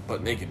what if it's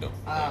butt naked though?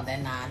 Oh,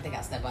 then nah, I think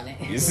I'll step on it.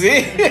 You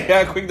see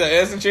how quick the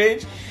answer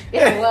change?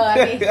 Yeah, well,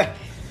 I mean.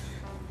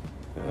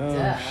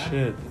 Oh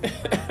shit.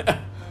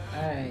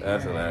 Alright.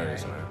 That's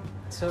hilarious, man.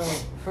 So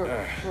for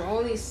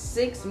only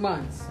 6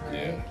 months, right?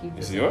 Yeah. Keep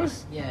Is this it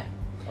yours? Yeah.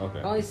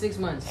 Okay. For only 6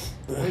 months.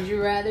 Would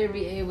you rather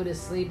be able to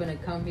sleep in a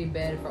comfy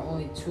bed for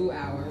only 2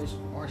 hours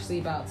or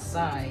sleep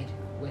outside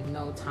with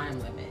no time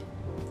limit?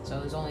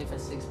 So it's only for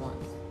 6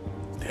 months.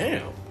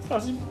 Damn. Oh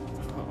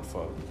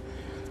fuck.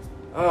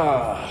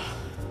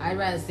 I'd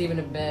rather sleep in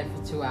a bed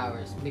for 2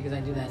 hours because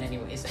I do that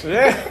anyways.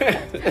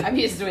 Yeah. I'm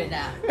used to it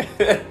now.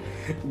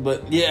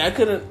 But yeah, I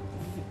couldn't.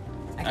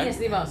 I can't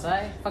sleep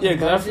outside. Yeah,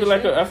 because I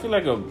feel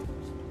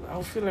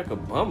like a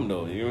bum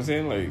though. You know what I'm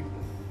saying? Like,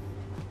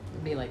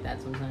 It'd be like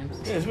that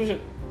sometimes. Yeah,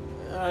 especially,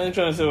 I ain't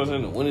trying to say what's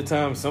in the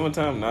wintertime,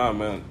 summertime. Nah,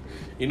 man.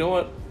 You know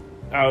what?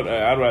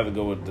 I'd rather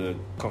go with the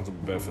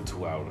comfortable bed for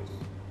 2 hours.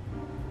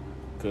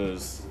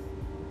 Because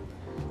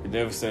they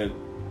never said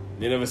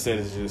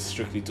it's just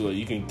strictly 2 hours.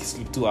 You can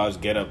sleep 2 hours,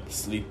 get up,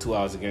 sleep 2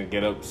 hours again,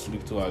 get up,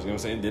 sleep 2 hours. You know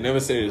what I'm saying? They never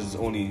said it's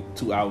only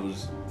 2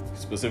 hours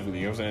specifically.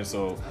 You know what I'm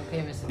saying? So,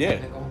 okay, Mr. yeah.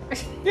 Technical.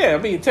 Yeah, I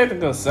mean,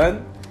 technical,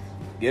 son.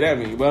 Get at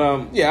me.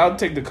 But, yeah, I'll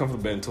take the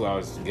comfortable bed in 2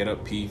 hours, get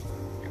up, pee,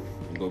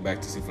 and go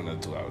back to sleep for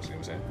another 2 hours. You know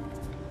what I'm saying?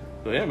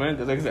 So, yeah, man,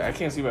 like I said, I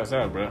can't sleep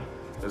outside, bro.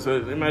 So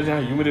imagine how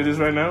humid it is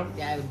right now.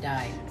 Yeah, I would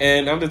die.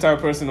 And I'm the type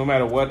of person, no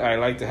matter what, I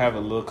like to have a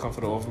little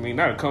comforter over me.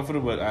 Not a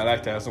comforter, but I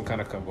like to have some kind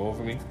of cover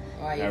over me.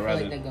 Why, you feel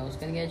like the ghost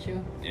gonna get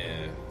you?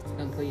 Yeah. It's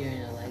gonna put you in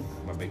your leg.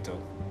 My big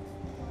toe.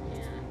 Yeah.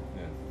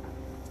 Yeah.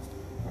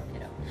 You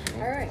know.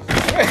 All right.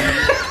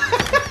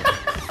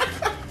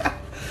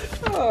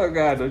 Oh,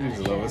 God, don't you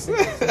just love us.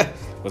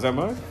 Was that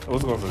mine? I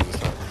was going for this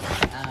time.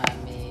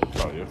 Me.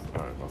 Oh, yeah.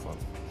 All right, my fault.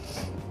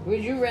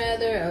 Would you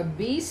rather a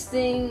bee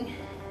sting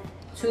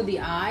to the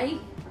eye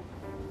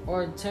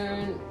or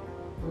turn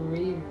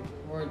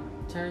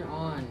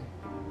on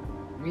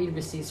read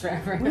receipts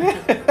forever?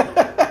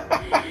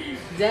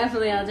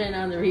 Definitely I'll turn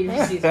on the read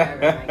receipts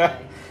forever, my guy.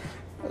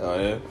 Oh,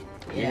 yeah?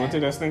 You want to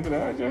take that sting to the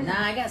eye, Joe?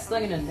 Nah, I got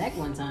stung in the neck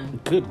one time.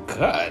 Good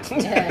God.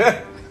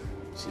 Yeah.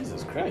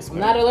 Jesus Christ,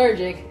 man. I'm not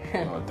allergic.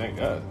 Oh, thank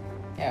God.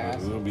 Yeah,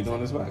 we won't be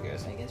doing this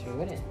podcast. I guess we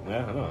wouldn't.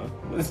 Yeah, I know.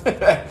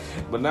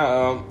 But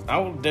now, I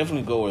would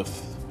definitely go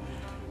with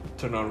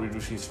turn on read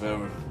receipts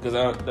forever. Because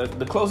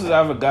the closest I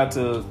ever got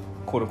to,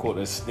 quote unquote,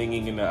 a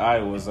stinging in the eye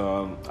was, I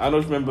don't know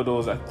if you remember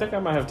those, I think I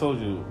might have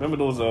told you. Remember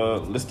those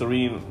little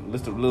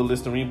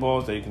Listerine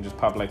balls that you can just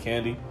pop like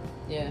candy?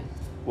 Yeah.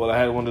 Well, I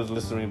had one of those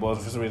Listerine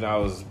balls. For some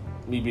reason,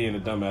 me being a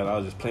dumbass, I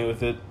was just playing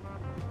with it.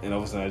 And all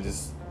of a sudden,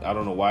 I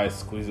don't know why I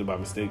squeezed it by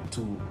mistake.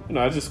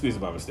 I just squeezed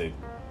it by mistake.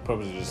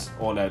 Purposely, just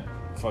all that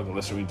fucking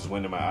Listerine just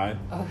went in my eye.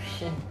 Oh,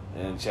 shit.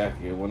 And check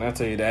it. When I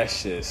tell you that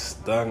shit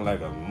stung like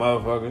a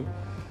motherfucker,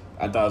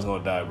 I thought I was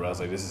gonna die, bro. I was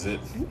like, this is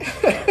it.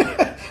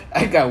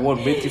 I got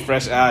one minty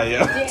fresh eye, yo.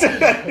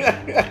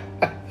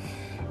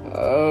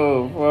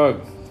 Oh,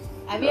 fuck.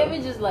 Have you ever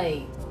just,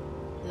 like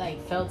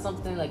felt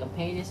something, like a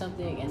pain or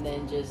something, and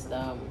then just,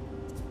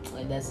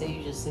 like that say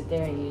you just sit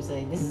there and you just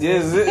like, this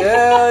is it?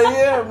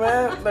 Yeah,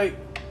 man. Like,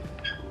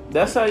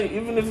 that's how you,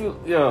 even if you,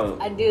 yo.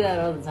 I do that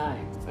all the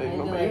time.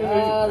 Like,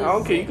 I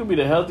don't care. You could be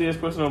the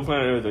healthiest person on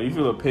planet Earth, or you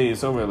feel a pain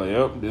somewhere, like,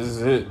 yep, this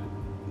is it.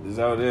 This is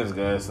how it is,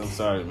 guys. I'm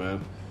sorry, man.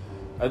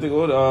 I think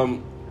what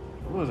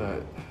was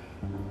that?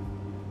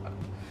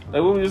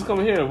 Like when we just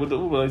come here with the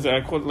Uber, like I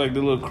caught like the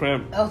little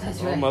cramp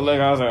on my leg.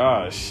 I was like,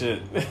 oh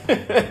shit.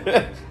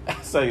 I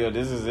was like, yo,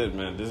 this is it,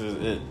 man. This is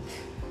it.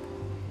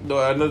 No,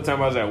 another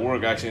time I was at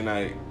work actually, and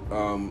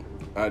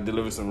I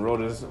delivered some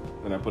rotors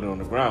and I put it on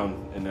the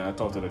ground, and then I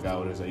talked to the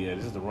guy. He said, yeah,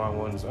 this is the wrong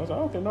one. So I was like,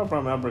 okay, no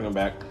problem. I'll bring them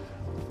back.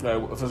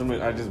 Like, for some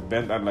reason, I just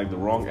bent at like the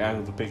wrong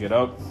angle to pick it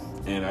up,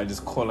 and I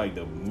just caught like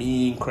the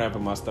mean cramp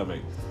in my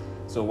stomach.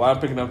 So while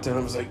I'm picking up to him,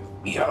 I was like,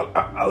 yeah,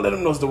 I'll let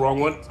him know it's the wrong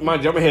one.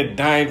 Mind you, I'm here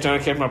dying, trying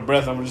to catch my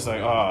breath. I'm just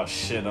like, oh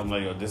shit. I'm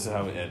like, yo, this is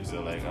how it ends.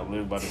 So like, I'm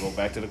literally about to go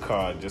back to the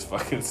car and just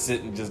fucking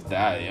sit and just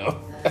die, yo.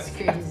 That's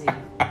crazy.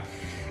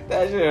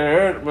 That shit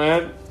hurt,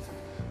 man.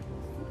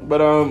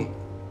 But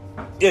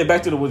yeah,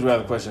 back to the would you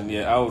rather question.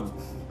 Yeah, I would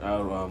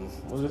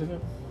what was it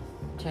again?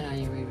 Turn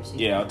on your read receipt.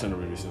 Yeah, I'll turn the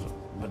read receipt.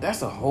 But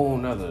that's a whole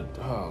nother.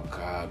 Oh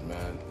God,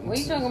 man. What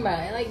are you talking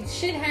about? Like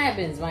shit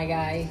happens, my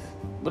guy.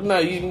 But no,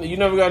 you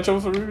never got in trouble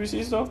for read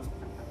receipts though.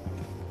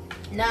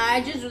 Nah,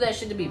 I just do that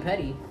shit to be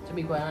petty. To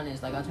be quite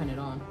honest, like I'll turn it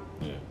on.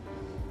 Yeah.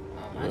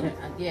 I turn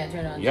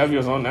it on. You have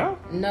yours on now?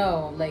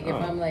 No, like if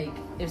I'm like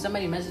if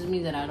somebody messages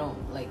me that I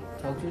don't like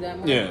talk to that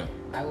much, yeah,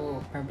 I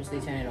will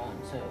purposely turn it on.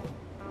 So.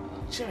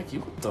 Jackie,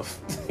 what the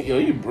yo,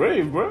 you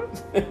brave, bro.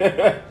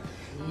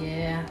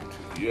 Yeah.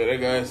 You hear that,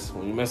 guys?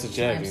 When you message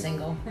Jackie. I'm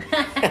single.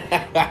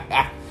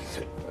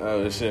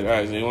 Oh shit! All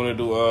right, so you want to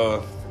do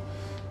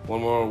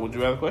one more would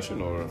you rather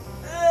question or?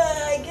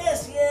 I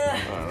guess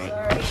yeah. All right.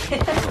 Sorry.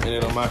 And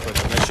then on my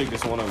question, that shit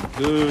gets one of them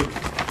good.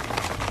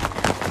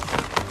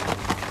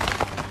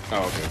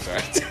 Oh, okay,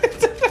 sorry.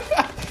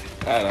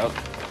 I know.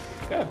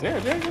 God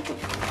damn, Jackie.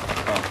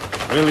 Oh,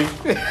 really?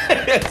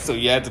 So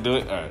you had to do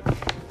it. All right.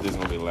 This is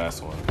gonna be the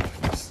last one.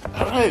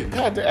 All right,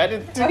 God, I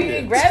didn't do it. Oh, you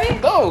didn't grab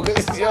it? No,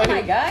 oh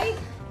my guy.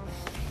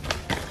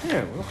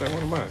 Yeah, okay,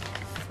 what am I?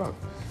 Fuck.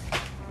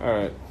 All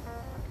right.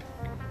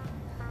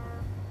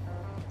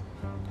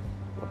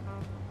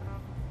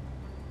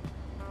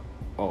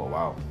 Oh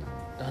wow.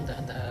 Dun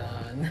dun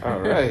dun. All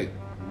right,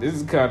 this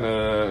is kind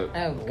of.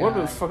 Oh, what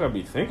the fuck I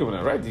be thinking when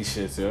I write these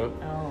shits, yo?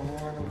 Oh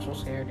Lord, I'm so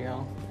scared,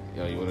 y'all.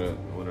 Yo, you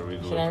wanna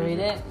read? Should I read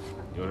it?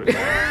 You wanna...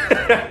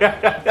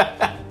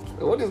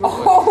 What is?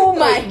 Oh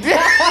my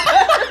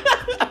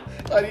God.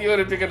 Oh, you want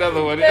to pick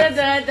another one? Dun,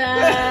 dun,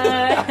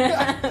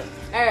 dun.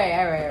 All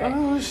right.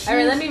 Oh, shit. All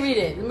right, let me read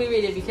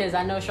it because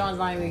I know Sean's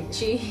lying.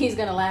 He's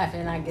gonna laugh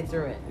and I get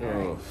through it.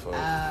 Oh fuck.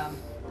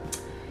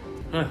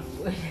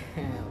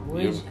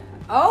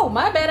 Oh,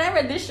 my bad. I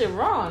read this shit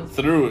wrong.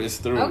 It's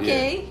through.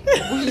 Okay.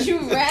 Yeah. Would you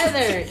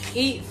rather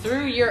eat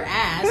through your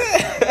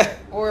ass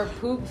or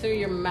poop through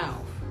your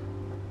mouth?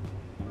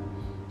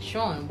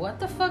 Sean, what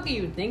the fuck are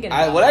you thinking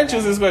about? When I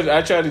choose this question,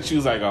 I try to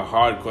choose like a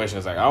hard question.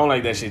 It's like I don't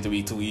like that shit to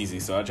be too easy,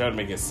 so I try to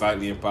make it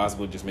slightly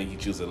impossible. Just make you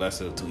choose the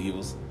lesser of two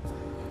evils.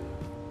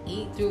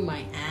 Eat through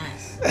my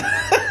ass.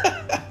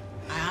 I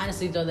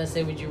honestly thought that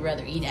said, would you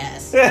rather eat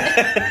ass?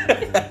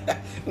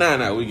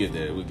 Nah, we get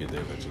there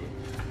eventually.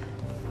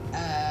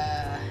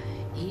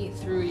 Eat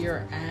through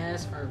your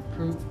ass or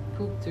poop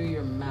through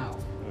your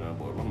mouth? Oh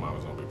boy, my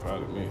mama's gonna be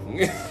proud of me.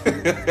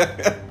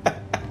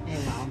 Hey,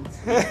 mom.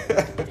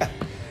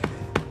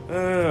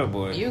 Oh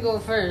boy. You go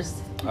first.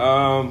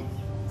 God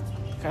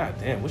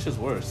damn, which is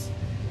worse?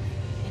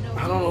 You know,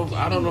 I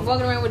don't know.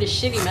 Walking around with a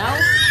shitty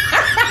mouth?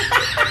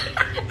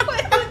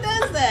 Who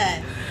does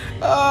that?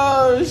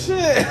 Oh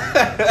shit.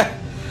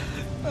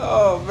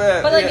 Oh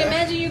man. But like,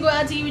 imagine you go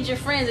out to eat with your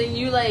friends and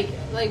you like,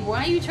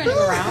 why are you turning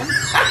around?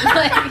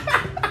 Like,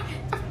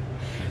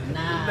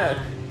 nah.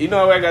 You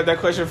know where I got that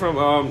question from?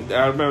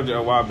 I remember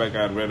a while back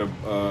I read it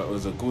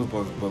was a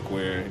Goosebumps book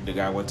where the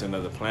guy went to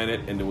another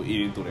planet and they were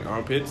eating through their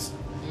armpits.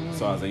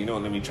 So I was like, you know,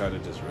 let me try to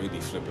just really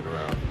flip it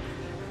around.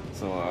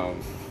 So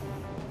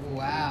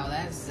wow,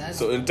 that's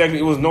so technically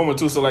it was normal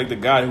too. So like the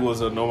guy who was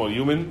a normal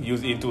human, he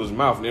was eating through his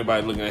mouth, and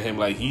everybody looking at him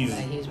like he's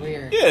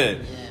weird. Yeah.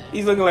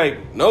 He's looking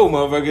like, no,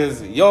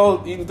 motherfuckers,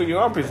 y'all eating through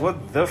your armpits.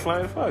 What the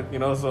flying fuck, you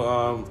know? So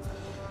oh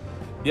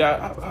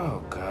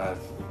god,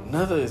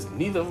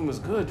 neither of them is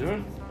good,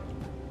 dude.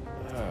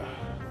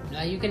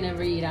 Now you can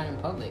never eat out in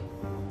public.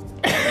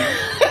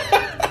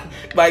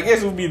 But I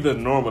guess it would be the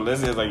normal.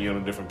 Let's say it's like you're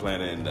on a different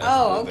planet and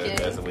okay.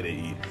 that's the way they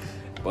eat.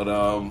 But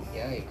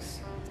yikes.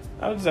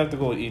 I would just have to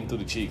go eating through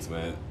the cheeks,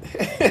 man.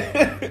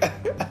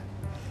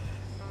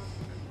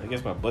 I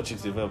guess my butt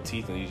cheeks develop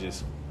teeth and you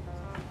just.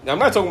 I'm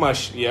not talking about. I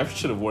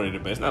should have worded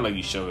it, but it's not like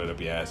you shove it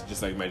up your ass.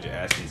 Just like imagine your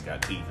ass cheeks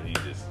got teeth and you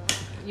just.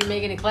 You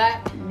making it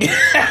clap?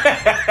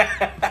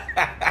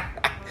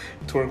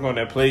 Twerk on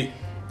that plate.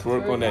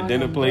 Twerk on that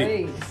dinner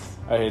plate. Plates.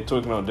 I hate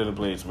twerking on dinner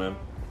plates, man.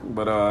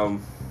 But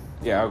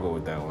yeah, I'll go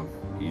with that one.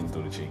 Eating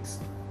through the cheeks.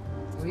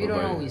 Well, you're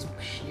not always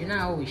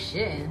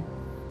shitting.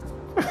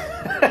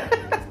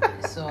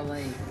 So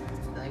like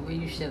when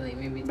you shit, like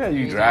maybe. Man,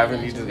 you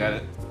driving, you just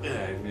gotta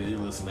get a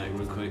little snack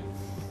real quick.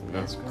 You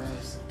know? That's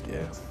gross.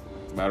 Yeah,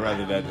 but I'd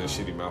rather that than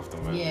shitty mouth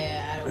though, man.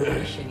 Yeah, I don't want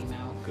a shitty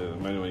mouth. Cause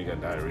imagine when you got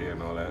diarrhea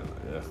and all that.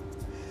 Yeah.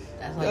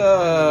 That's like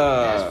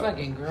that's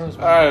fucking gross.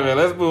 Man. All right, man.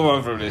 Let's move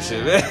on from this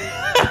shit, man.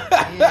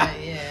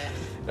 Yeah.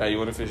 Now, you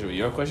want to finish with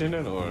your question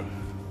then, or?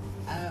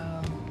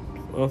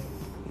 Well,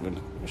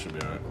 we should be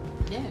all right.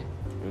 Yeah.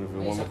 You want to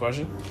one more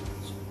question?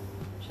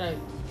 Should I?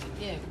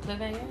 Yeah,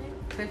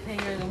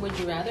 cliffhanger. And would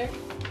you rather?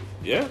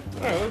 Yeah.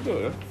 All right, let's do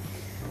it.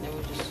 Then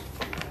we'll just.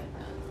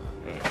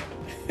 All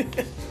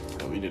right.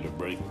 Oh, we need a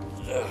break.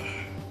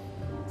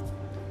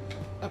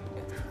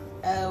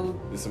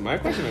 This is my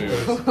question or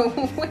yours?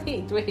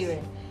 wait.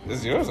 This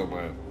is yours or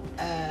mine?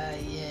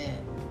 Yeah.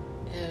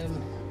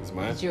 It's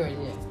mine? It's yours,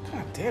 yeah.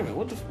 God damn it,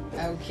 what the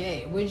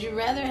Okay. Would you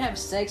rather have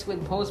sex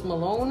with Post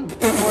Malone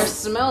or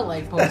smell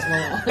like Post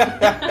Malone?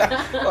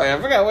 Oh, yeah,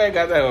 I forgot where I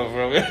got that one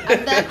from.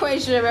 I'm not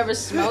quite sure I've ever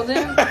smelled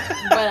him, but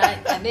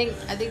I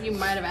think you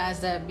might have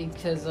asked that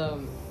because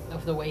of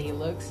the way he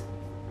looks.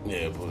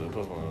 Yeah, Post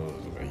Malone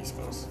looks like he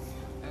smells.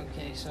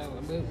 Okay, so I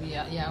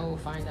will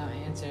find out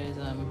answers.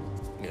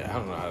 Yeah, I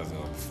don't know how this is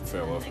going to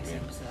fare well for next me.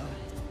 episode.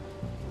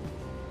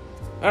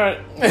 All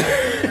right.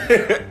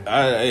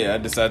 I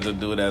decided to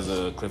do it as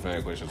a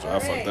cliffhanger question, so I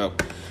fucked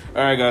up.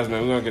 All right, guys,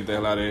 man, we're going to get the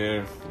hell out of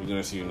here. We're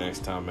going to see you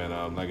next time, man.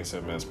 Like I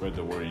said, man, spread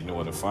the word. You know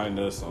where to find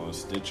us on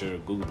Stitcher,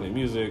 Google Play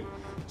Music,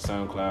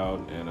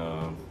 SoundCloud, and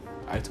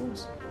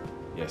iTunes.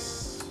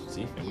 Yes.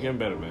 See? We're getting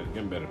better, man.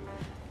 Getting better.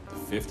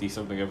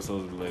 50-something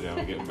episodes later,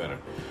 I'm getting better.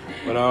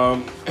 But,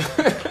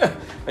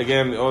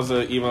 again,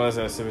 also email us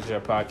at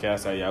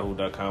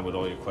civicchatpodcast@yahoo.com with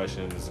all your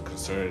questions and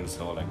concerns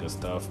and all that good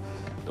stuff.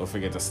 Don't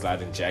forget to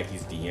slide in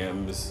Jackie's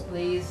DMs.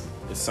 Please.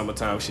 It's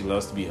summertime. She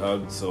loves to be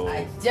hugged, so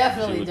I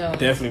definitely she would don't.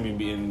 definitely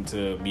be in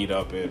to meet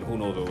up, and who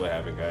knows what will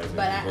happen, guys.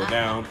 But Go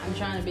down. I'm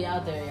trying to be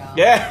out there, y'all.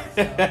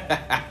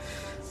 Yeah.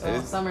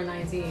 So summer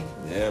 19.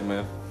 Yeah,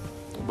 man.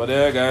 But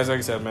yeah, guys, like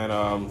I said, man,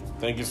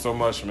 thank you so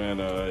much, man.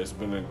 It's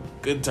been a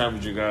good time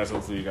with you guys.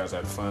 Hopefully you guys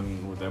had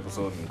fun with the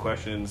episode and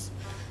questions.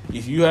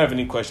 If you have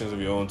any questions of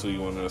your own, too,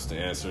 you want us to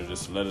answer,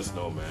 just let us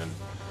know, man.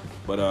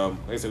 But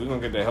like I said, we're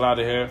going to get the hell out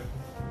of here.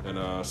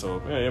 And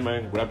so, yeah,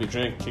 man, grab your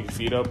drink, kick your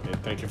feet up,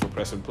 and thank you for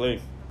pressing play.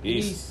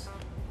 Peace.